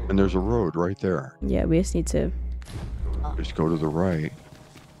 Yeah, and there's a road right there. Yeah, we just need to... Just go to the right.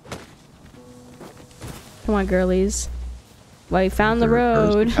 Come on, girlies. Well, we found the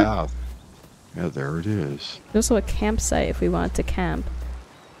There's road. the path. Yeah, there it is. There's also a campsite if we want to camp.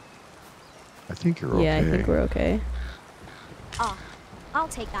 I think you're okay. Yeah, I think we're okay. Ah, I'll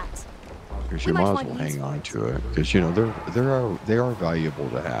take that. Because we you might might as find well a use hang for on it. to it. Because, you know, they are valuable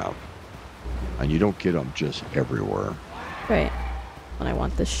to have. And you don't get them just everywhere. Right. When I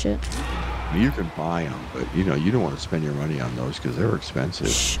want this shit. I mean, you can buy them, but, you know, you don't want to spend your money on those because they're expensive.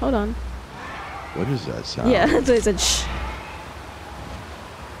 Shh, hold on. What is that sound? Yeah, that's what I said. Shh.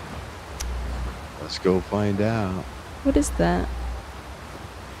 Let's go find out. What is that?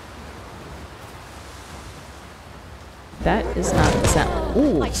 That is not the sound.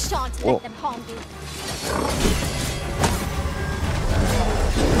 Ooh. I shan't Whoa. let them harm you.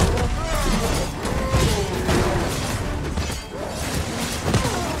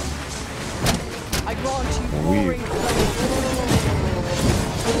 I grant you We- roaring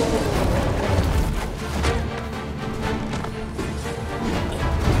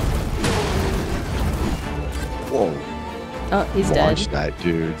Whoa. Oh, he's dead. Watch that,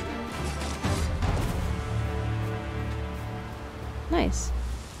 dude. Nice.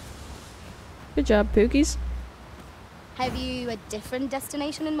 Good job, Pookies. Have you a different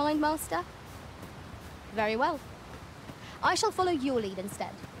destination in mind, Master? Very well. I shall follow your lead instead.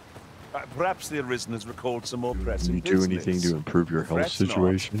 Perhaps the Arisen has recalled some more pressing Can you do business. anything to improve your health Fret not.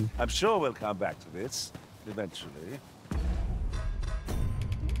 situation? I'm sure we'll come back to this eventually.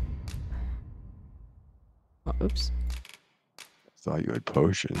 Oh, oops. Thought you had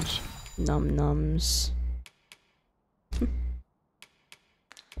potions. Num nums.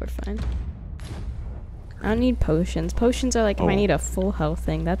 We're fine. I don't need potions. Potions are like if I Oh. need a full health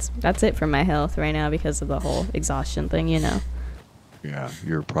thing. That's it for my health right now because of the whole exhaustion thing, you know. Yeah,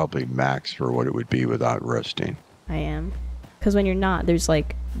 you're probably max for what it would be without resting. I am. Because when you're not, there's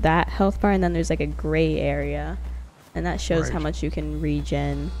like that health bar and then there's like a gray area. And that shows how Right. much you can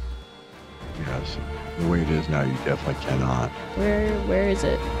regen. Yes. The way it is now, you definitely cannot. Where is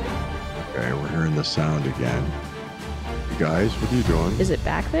it? Okay, we're hearing the sound again. You guys, what are you doing? Is it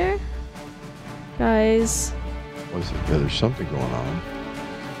back there? Guys, What is it? Yeah, there's something going on.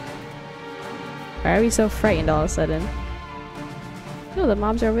 why are we so frightened all of a sudden? No, the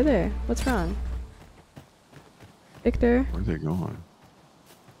mobs are over there. What's wrong? Victor? Where are they going?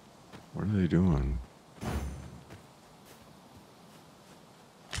 What are they doing?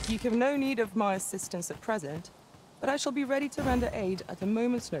 You have no need of my assistance at present, but I shall be ready to render aid at a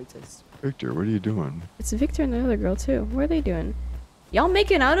moment's notice. Victor, what are you doing? It's Victor and the other girl too. What are they doing? Y'all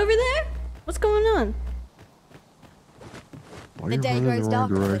making out over there? What's going on? Why are The you day running grows the wrong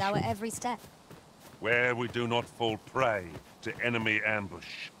darker with direction? our every step. Where we do not fall prey to enemy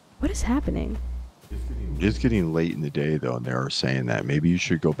ambush. What is happening? It's getting late in the day, though, and they are saying that. Maybe you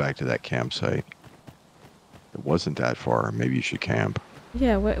should go back to that campsite. It wasn't that far. Maybe you should camp.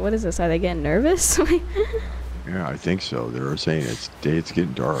 Yeah, what is this? Are they getting nervous? Yeah, I think so. They were saying it's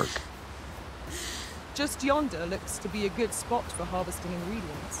getting dark. Just yonder looks to be a good spot for harvesting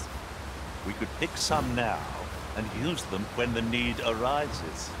ingredients. We could pick some now and use them when the need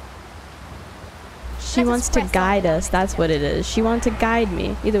arises. She Let us wants to press guide on. us. That's what it is. She wanted to guide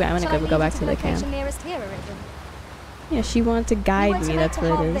me. Either way, I'm Shall I gonna lead go you back to to the camp. location nearest here, Arisen? Yeah, she wanted to We guide were to me. make That's to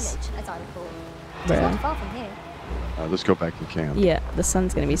what Harv it is. Village, as I recall. It's Bruh. not far from here. Let's go back to camp. Yeah, the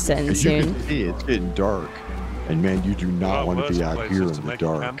sun's gonna be setting As you soon. can see, it's getting dark. And man, you do not Well, want to be worse out places here to in the make a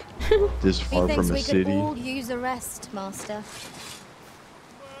dark. camp. This far Methinks from a we could city. all use a rest, Master.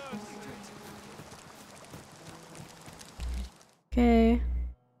 Okay.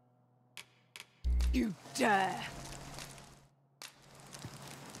 You dare!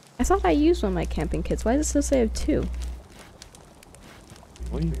 I thought I used one of my camping kits. Why does it still say I have two?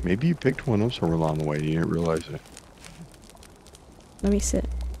 Well, maybe you picked one up somewhere along the way and you didn't realize it. Let me sit.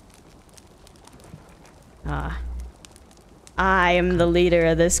 Ah. I am the leader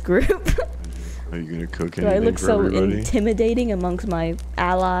of this group. Are you gonna cook Do I anything look for so everybody? intimidating amongst my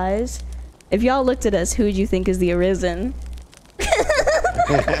allies? If y'all looked at us, who would you think is the Arisen?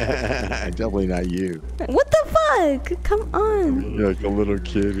 Definitely not you. What the fuck? Come on. You're like a little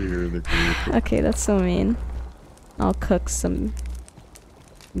kid here in the group. Okay, that's so mean. I'll cook some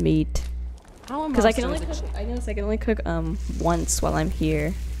meat. Because I can only cook, I noticed I can only cook once while I'm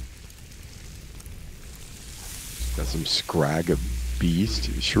here. Got some scrag of beast.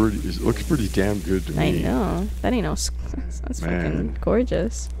 Sure, it looks pretty damn good to me. I know. That ain't no. That's fucking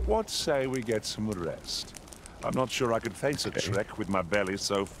gorgeous. What say we get some rest? I'm not sure I could face a trek with my belly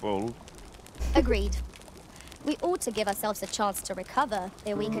so full. Agreed. We ought to give ourselves a chance to recover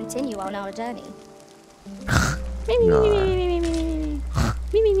ere we continue on our journey.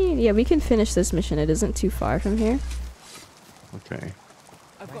 Yeah, we can finish this mission. It isn't too far from here. Okay.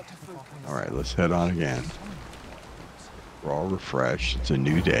 Alright, let's head on again. We're all refreshed. It's a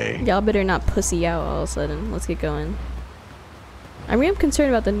new day. Y'all better not pussy out all of a sudden. Let's get going. I am concerned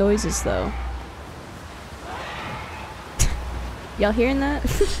about the noises though. Y'all hearing that?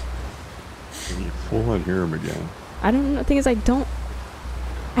 You full on hear him again. I don't know. The thing is, I don't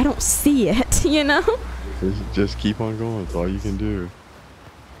see it, you know? Just keep on going. It's all you can do.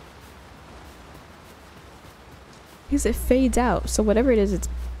 Because it fades out. So whatever it is, it's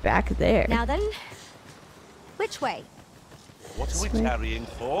back there. Now then, which way? What are we tarrying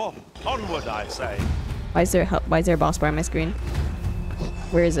for? Onward, I say. Why is there a boss bar on my screen?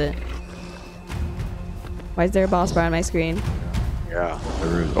 Where is it? Why is there a boss bar on my screen? Yeah,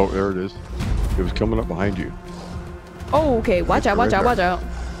 there is. Oh, there it is. It was coming up behind you. Oh, okay. Watch out, watch out, watch out.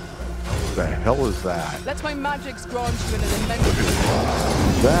 What the hell is that? Let my magics grant you an immense.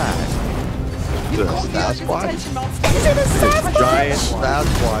 That? Is it a Sasquatch? Is it a Sasquatch? Giant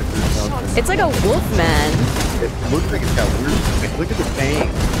Sasquatch or something. It's like a wolf man. It looks like it's got weird. Look at the fang.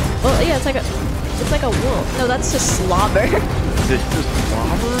 Well, yeah, it's like a wolf. No, that's just slobber. Is it just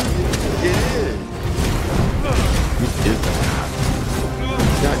slobber? It is. It is that.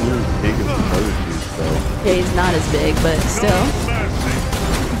 He's not near as big as the other dudes, though. Yeah, he's not as big, but still.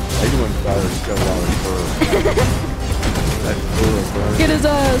 Everyone's got a lot of fur. That's fur. Get his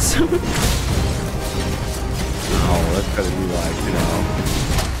ass. Oh, that's gotta be like, you know.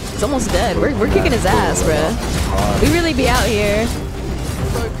 He's almost dead. We're kicking his ass, bruh. We really be out here.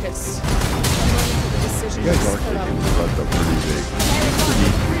 Focus. You guys are kicking his butt up pretty big.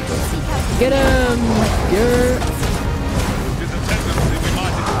 Get him! You're... There's a tendency we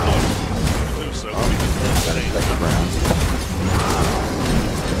might explode. To do so, we Second round.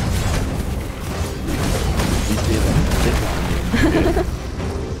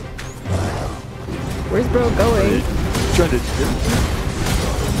 Where's bro going?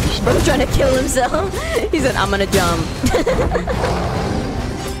 Bro's trying to kill himself. He said, I'm gonna jump.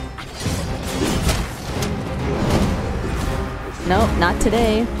 Nope, not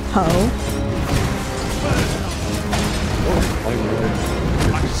today. Ho.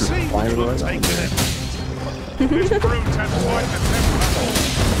 I see what you're taking it. This brute has quite the temper.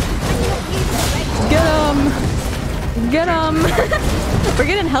 Get him! Get him! We're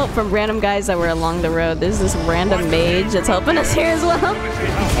getting help from random guys that were along the road. There's this random mage that's helping us here as well.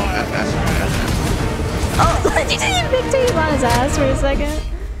 Oh, did you see Victor on his ass for a second?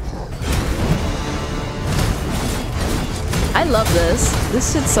 I love this.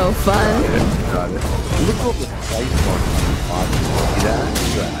 This shit's so fun. Look at all the dice marks on the bottom.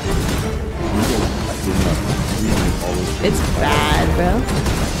 See that? It's bad, bro.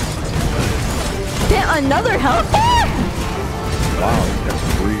 Damn, another health bar? Wow, that's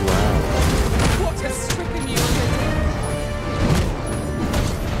 3 rounds. What has stricken you?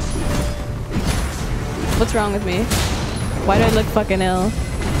 What's wrong with me? Why do I look fucking ill?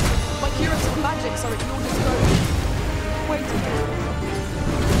 My curative magics are at your disposal. Wait a minute.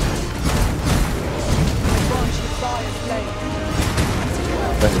 I grant you fire's blade.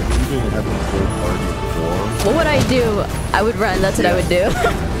 But if you didn't have a full party before, What would I do? I would run. That's what I would do.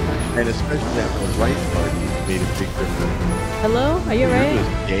 and especially that right party made a big difference. Hello? Are you alright?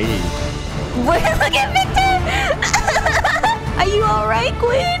 Wait, Wait, look at Victor! Are you alright,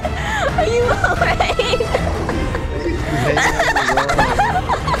 Queen? Are you alright?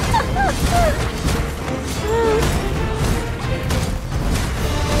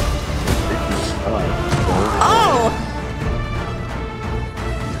 Oh!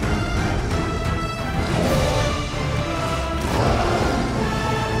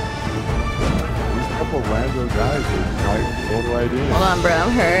 Couple random guys are going right in. Hold on, bro.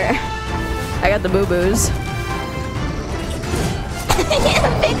 I'm hurt. I got the boo-boos.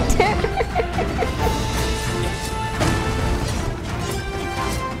 Victor!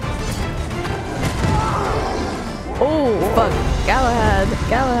 Oh, fuck. Galahad.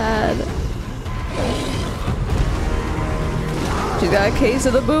 Galahad. She's got a case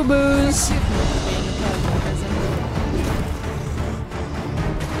of the boo-boos.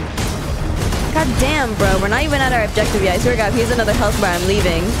 God damn, bro. We're not even at our objective yet. I swear to God, if he's another health bar, I'm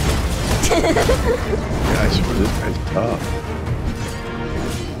leaving. Yeah, I swear this guy's tough.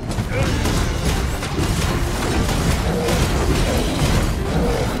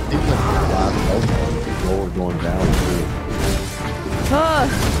 Seems like a lot of health people are going down too.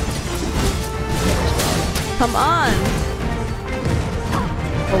 Come on!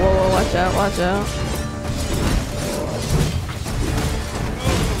 Whoa, whoa, whoa, watch out, watch out.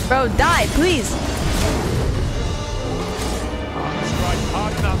 Bro, die, please! Strike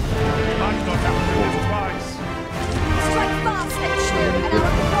hard enough. You might not have to do this twice. Strike fast, then true, and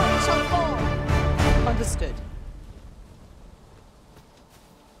our reward shall fall. Understood.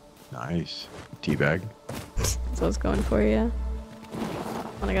 Nice. Teabag. That's what I was going for, yeah.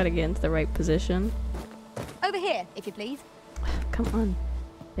 I gotta get into the right position. Over here, if you please. Come on.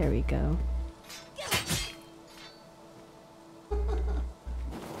 There we go.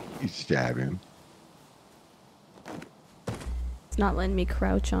 You stab him. It's not letting me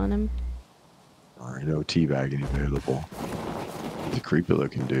crouch on him. Alright, no teabagging available. He's a creepy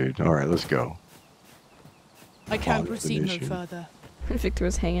looking dude. Alright, let's go. I can't On proceed no mission. further. Victor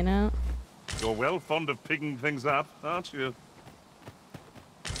was hanging out. You're well fond of picking things up, aren't you?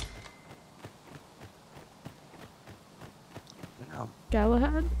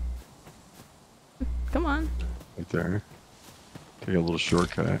 Galahad? Come on. Right there. Take a little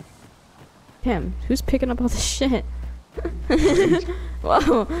shortcut. Damn, who's picking up all this shit?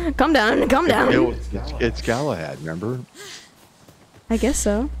 Whoa, calm down, calm down. It's Galahad, remember? I guess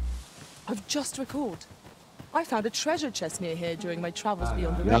so. I've just recalled. I found a treasure chest near here during my travels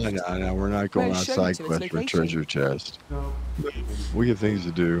beyond the No, range. no, we're not going May I show you outside to its quest for a location? treasure chest. We got things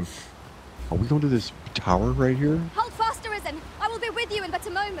to do. Are we going to this tower right here? Hold fast, Arisen. I will be with you in but a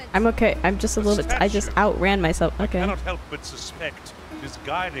moment. I'm okay. I'm just a little bit. I just outran myself. I Okay. cannot help but suspect it is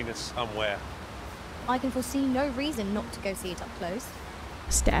guiding us somewhere. I can foresee no reason not to go see it up close.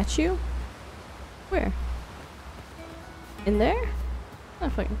 Statue? Where? In there? Oh,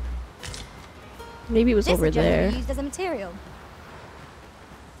 fucking. Maybe it was This over is generally there. used as a material.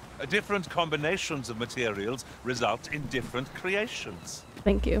 Different combinations of materials result in different creations.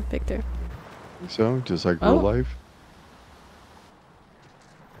 Thank you, Victor. So, just like Oh. real life?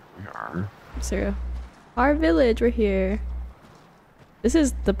 We are. Sarah. Our village, we're here. This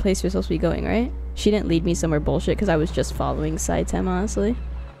is the place we're supposed to be going, right? She didn't lead me somewhere bullshit because I was just following Saitem, honestly.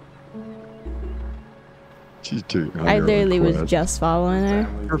 She's too. I literally was just following her.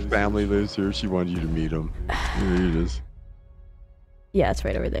 Her family lives here. She wanted you to meet them. Here it is. Yeah, it's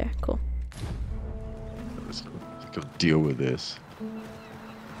right over there. Cool. Let's go deal with this.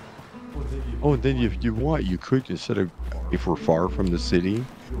 Oh, and then if you want, you could, instead of, if we're far from the city,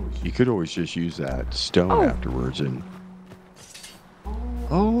 you could always just use that stone afterwards and...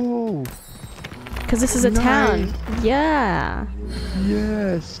 Oh! Because this is a town. Yeah.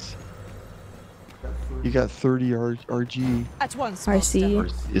 Yes! You got 30 RG. At once, RC.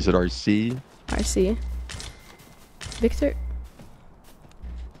 master. Is it RC? RC. Victor?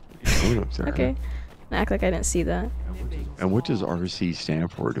 Going up there. Okay. Act like I didn't see that. And what does RC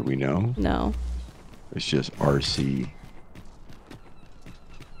stand for? Do we know? No. It's just RC.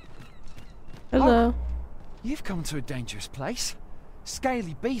 Hello. You've come to a dangerous place.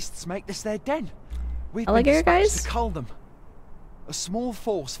 Scaly beasts make this their den. We've been Alligator dispatched guys? to cull them. A small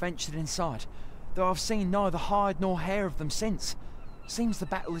force ventured inside, though I've seen neither hide nor hair of them since. Seems the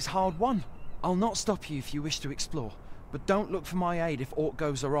battle is hard won. I'll not stop you if you wish to explore, but don't look for my aid if aught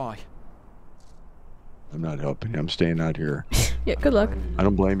goes awry. I'm not helping you. I'm staying out here. Yeah, good luck. I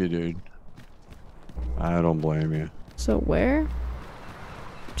don't blame you, dude. I don't blame you. So where?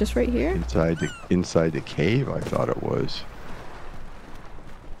 Just right here? Inside the cave, I thought it was.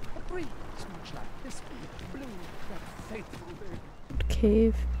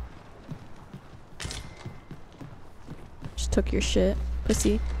 Cave. Just took your shit,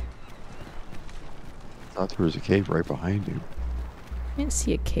 pussy. I thought there was a cave right behind you. I didn't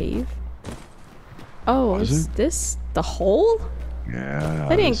see a cave. Oh, Was is it? this the hole? Yeah.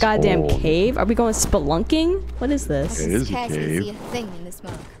 That ain't this goddamn hole. cave. Are we going spelunking? What is I this? It can is a scarcely cave. see a thing in the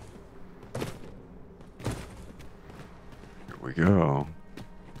smoke. Here we go.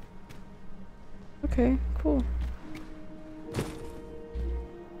 Okay, cool.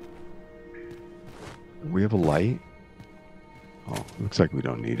 We have a light. Oh, looks like we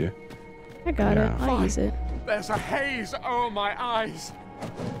don't need it. I got it. Yeah. I'll use it. There's a haze over my eyes.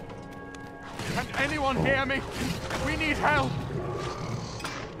 Can anyone hear me? We need help.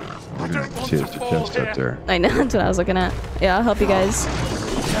 We're don't gonna want see to the fall chest here. up there. I know, that's what I was looking at. Yeah, I'll help you guys.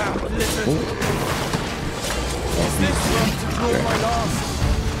 Now, listen. Is this one to draw my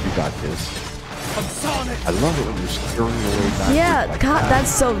last? You got this. I love it when you're scurrying away back. Yeah, like God,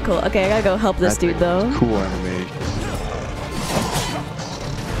 that's so cool. Okay, I gotta go help this dude though. Cool animation.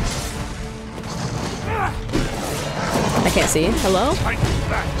 I can't see. Hello?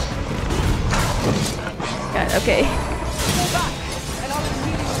 God, okay.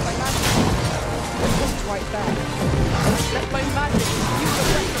 Right there. Let my magic use the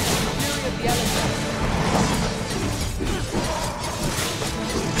rest of the fury of the elements.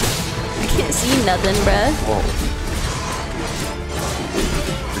 I can't see nothing, bruh. Whoa.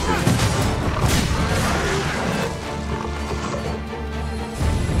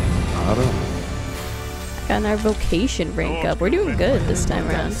 I don't know. Got our vocation rank up. We're doing good this time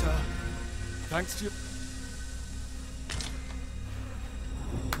around. Thanks to you.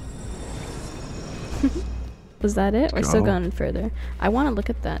 Was that it? We're still Go. going further. I want to look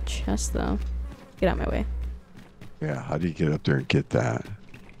at that chest though. Get out my way. Yeah, how do you get up there and get that?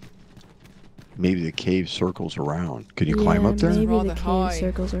 Maybe the cave circles around. Could you climb up there? Maybe the Rather cave high.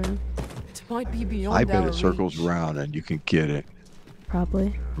 circles around. It might be beyond I bet our it circles reach. around and you can get it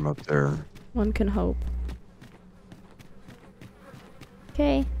Probably. from up there. One can hope.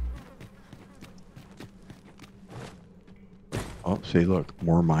 Okay. Oh, see, look,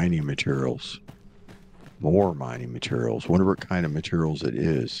 more mining materials. More mining materials. Wonder what kind of materials it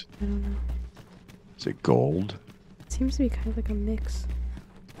is. I don't know. Is it gold? It seems to be kind of like a mix.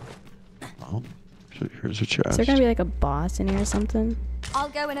 Oh, so here's a Is chest. there gonna be like a boss in here or something? I'll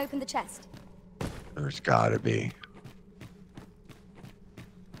go and open the chest. There's gotta be.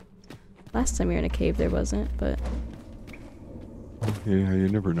 Last time we were in a cave there wasn't, but Yeah, you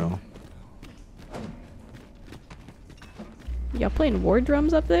never know. y'all playing war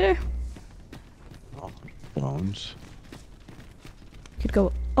drums up there? Oh, bones. Could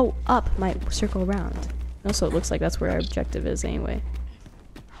go up, might circle around. Also, it looks like that's where our objective is anyway.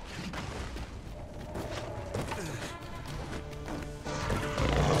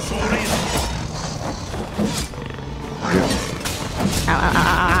 Ow, ow, ow,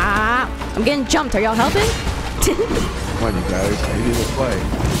 ow, ow, ow. I'm getting jumped. Are y'all helping? Come on, you guys. Maybe we'll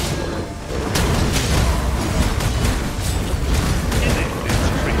play.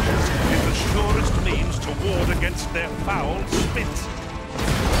 Is the surest means to ward against their foul spit.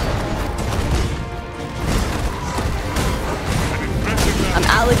 I'm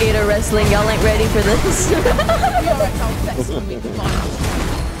alligator wrestling. Y'all ain't ready for this. We are at our best when we combine.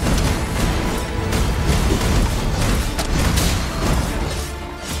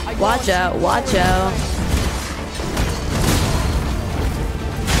 Watch out, watch out.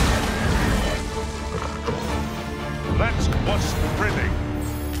 That's what's spreading.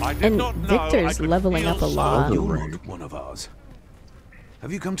 I did And not know I Victor's could leveling feel up a so lot. You're not one of ours.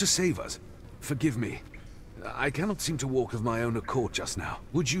 Have you come to save us? Forgive me. I cannot seem to walk of my own accord just now.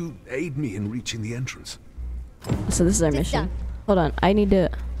 Would you aid me in reaching the entrance? So this is our It's mission. done. Hold on, I need to...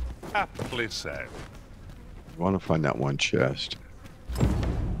 aptly said. I want to find that one chest.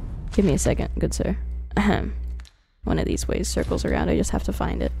 Give me a second, good sir. Ahem. One of these ways circles around. I just have to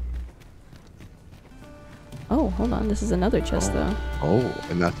find it. Oh, hold on. This is another chest, though. Oh,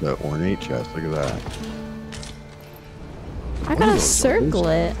 and that's the ornate chest. Look at that. I gotta circle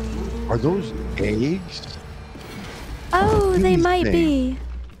it. Are those eggs? Oh, they these might things? be.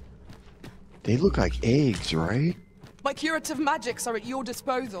 They look like eggs, right? My curative magics are at your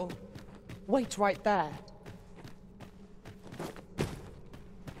disposal. Wait right there.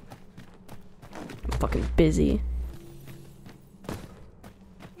 I'm fucking busy.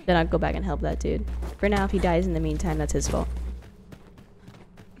 Then I'll go back and help that dude. For now, if he dies in the meantime, that's his fault.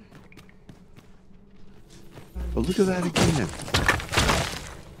 But look at that again.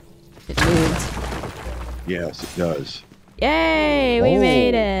 It moved. Yes, it does. Yay! We Oh.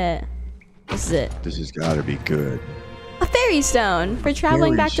 made it. This is it. This has got to be good. A fairy stone for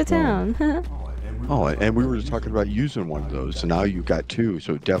traveling Fairy back to stone. town. Oh, and we were just talking about using one of those. So now you've got two.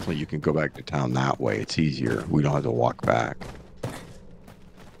 So definitely you can go back to town that way. It's easier. We don't have to walk back.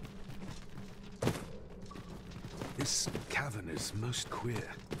 This cavern is most queer.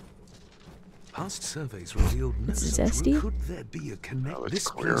 Past surveys revealed no It's such zesty. route. Could there be a connect? Oh, it's This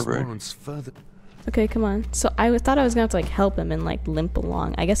queer, place right? warrants further. Okay, come on. So I thought I was gonna have to like help him and like limp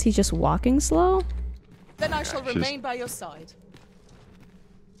along. I guess he's just walking slow. Then I shall just- remain by your side.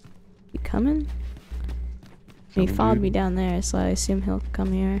 You coming? He Coming, followed dude. me down there, so I assume he'll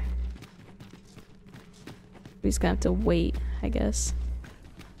come here. We're just gonna have to wait, I guess.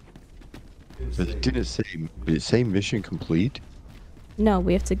 But it didn't say, did it say mission complete? No,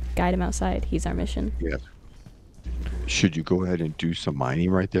 we have to guide him outside. He's our mission. Yes. Should you go ahead and do some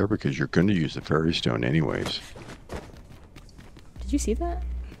mining right there? Because you're going to use the fairy stone anyways. Did you see that?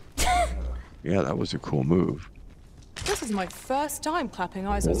 Yeah, that was a cool move. This is my first time clapping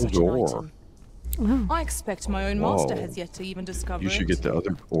eyes on Gold such an ore. item. Wow. I expect my own master has yet to even discover You should get the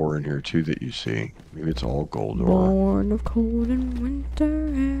other ore in here too that you see. Maybe it's all gold ore. Born of cold and winter air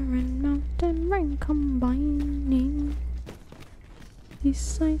and mountain rain combining.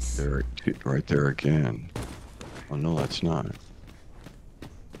 These ice. There, right there again. Oh no, that's not.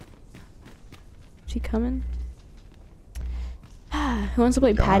 Is he coming? Who wants to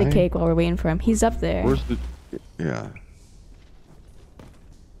play patty cake while we're waiting for him? He's up there. Where's the... Yeah.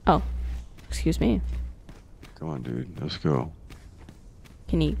 Oh. Excuse me. Come on, dude. Let's go.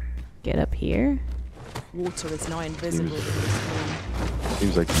 Can you get up here? Water is now invisible.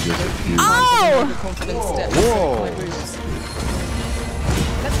 Seems like you just... Oh! Whoa!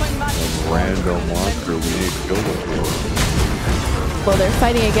 That's my magic. Random monster we need to kill before. Well, they're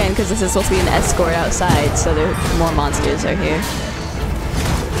fighting again because this is supposed to be an escort outside, so there more monsters are here.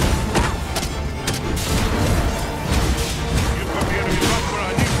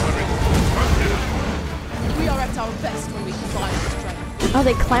 We are at our best when we combine our strength. Oh,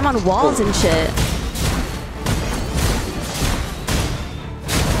 they climb on walls and shit.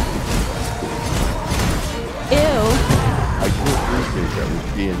 Ew. I do appreciate that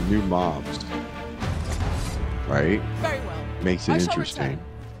we're being new mobs. Right? Very well. Makes it interesting.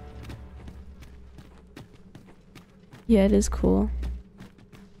 Yeah, it is cool.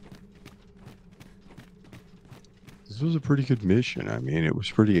 This was a pretty good mission. I mean, it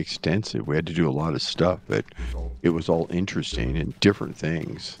was pretty extensive. We had to do a lot of stuff, but it was all interesting and different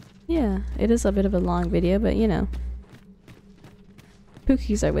things. Yeah, it is a bit of a long video, but you know.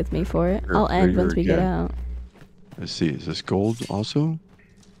 Pookies are with me for it. I'll end once we get out. Let's see, is this gold also?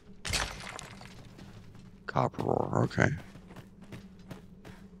 Copper ore, okay.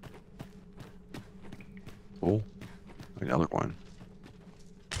 Cool. Another one.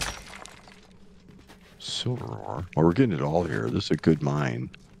 Silver ore. Oh, we're getting it all here. This is a good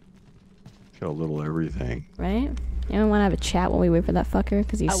mine. Got a little everything. Right? You don't want to have a chat while we wait for that fucker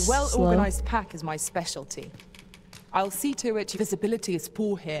because he's A slow. well-organized pack is my specialty. I'll see to it visibility is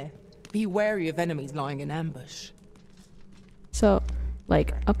poor here. Be wary of enemies lying in ambush. So,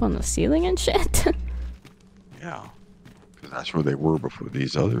 like, up on the ceiling and shit? Yeah. Because that's where they were before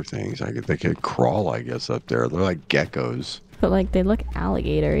these other things. They could crawl, I guess, up there. They're like geckos. But, like, they look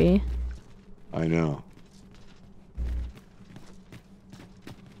alligator-y. I know.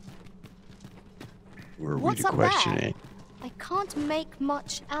 Where are we to question it? I can't make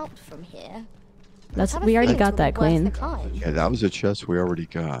much out from here. We already got that, Queen. Yeah, that was a chest we already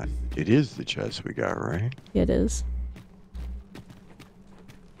got. It is the chest we got, right? It is.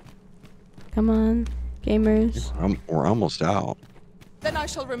 Come on, gamers. We're almost out. Then I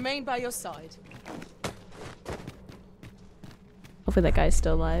shall remain by your side. Hopefully that guy's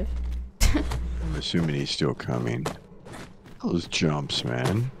still alive. I'm assuming he's still coming. Those jumps,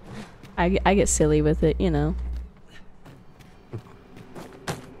 man. I get silly with it, you know.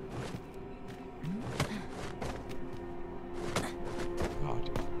 God.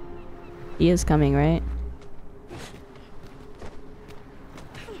 He is coming, right?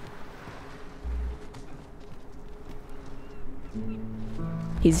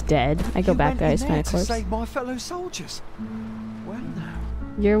 He's dead. I go back, guys. Find a corpse. Save my fellow soldiers. Well now.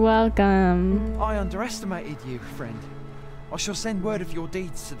 You're welcome. I underestimated you, friend. I shall send word of your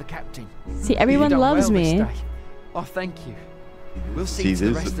deeds to the captain. See, everyone loves me. Oh, thank you. We'll see these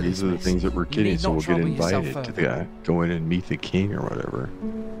are the things that we're getting, so we'll get invited to the go in and meet the king or whatever.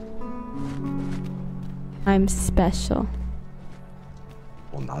 I'm special.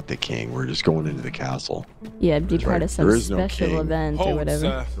 Well, not the king. We're just going into the castle. Yeah, be That's part right. of some There is no special king. event or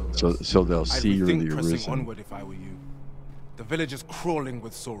whatever. So they'll see you're the pressing Arisen. onward if I were you. The village is crawling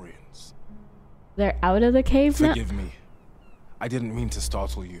with saurians. They're out of the cave now? Forgive me. I didn't mean to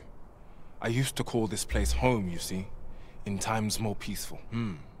startle you. I used to call this place home, you see, in times more peaceful.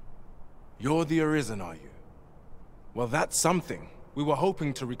 You're the Arisen, are you? Well, that's something. We were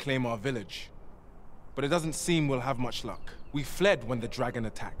hoping to reclaim our village. But it doesn't seem we'll have much luck. We fled when the dragon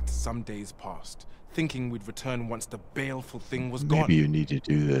attacked some days past, thinking we'd return once the baleful thing was gone. Maybe you need to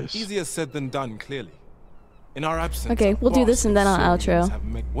do this. Easier said than done, clearly. In our absence, Okay, we'll do this and then I'll outro.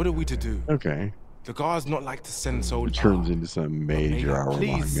 What are we to do? Okay. The guards not like to send soldiers. It turns into some major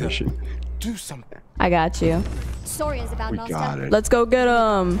hour-long mission. Do something. I got you. Sorry, about We got it. Let's go get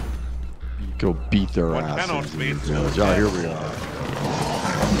them. Go beat their asses in the village. Oh, here we are.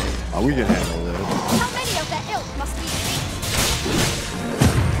 Oh, we can handle this. How many of their ilk must be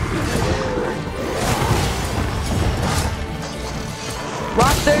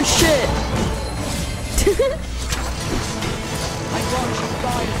Rock their shit. I want you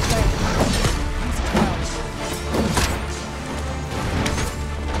by the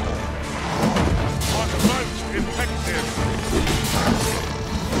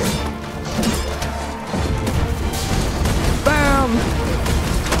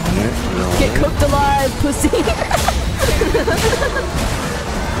pussy.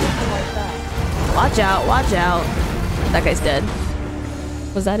 Watch out, watch out. That guy's dead.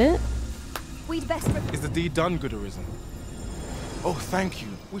 Was that it? We'd best... Is the deed done, good Arisen? Oh, thank you.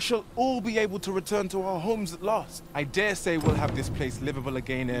 We shall all be able to return to our homes at last. I dare say we'll have this place livable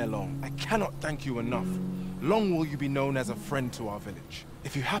again ere long. I cannot thank you enough. Long will you be known as a friend to our village.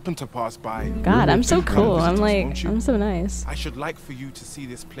 If you happen to pass by... God, I'm so cool. I'm visitors, like, won't you? I'm so nice. I should like for you to see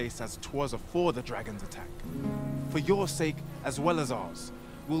this place as 'twas afore the dragon's attack. For your sake, as well as ours,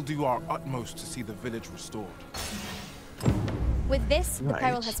 we'll do our utmost to see the village restored. With this, the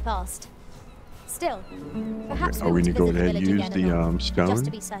peril Right. has passed. Still, perhaps Are we ought gonna go visit the ahead and village use again the anon, stone? just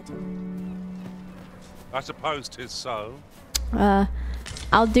to be certain. I suppose 'tis so.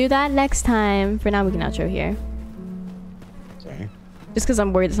 I'll do that next time. For now, we can outro here. Okay. Just because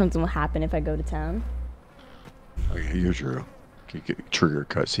I'm worried that something will happen if I go to town. Okay, here's your trigger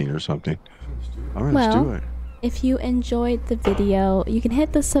cutscene or something. All right, let's do Well, it. if you enjoyed the video, you can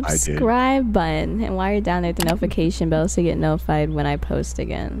hit the subscribe button. And while you're down there, the notification bell so you get notified when I post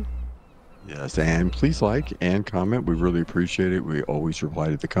again. Yes, and please like and comment. We really appreciate it. We always reply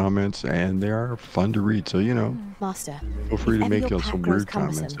to the comments, and they are fun to read. So, you know, Master, feel free to if make ever your some pack grows weird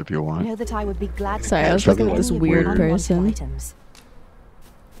comments cumbersome, if you want. know that I would be glad. Sorry, I was looking at this weird person. Items.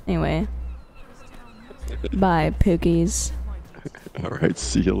 Anyway. Bye, Pookies. All right,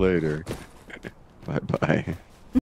 see you later. Bye-bye.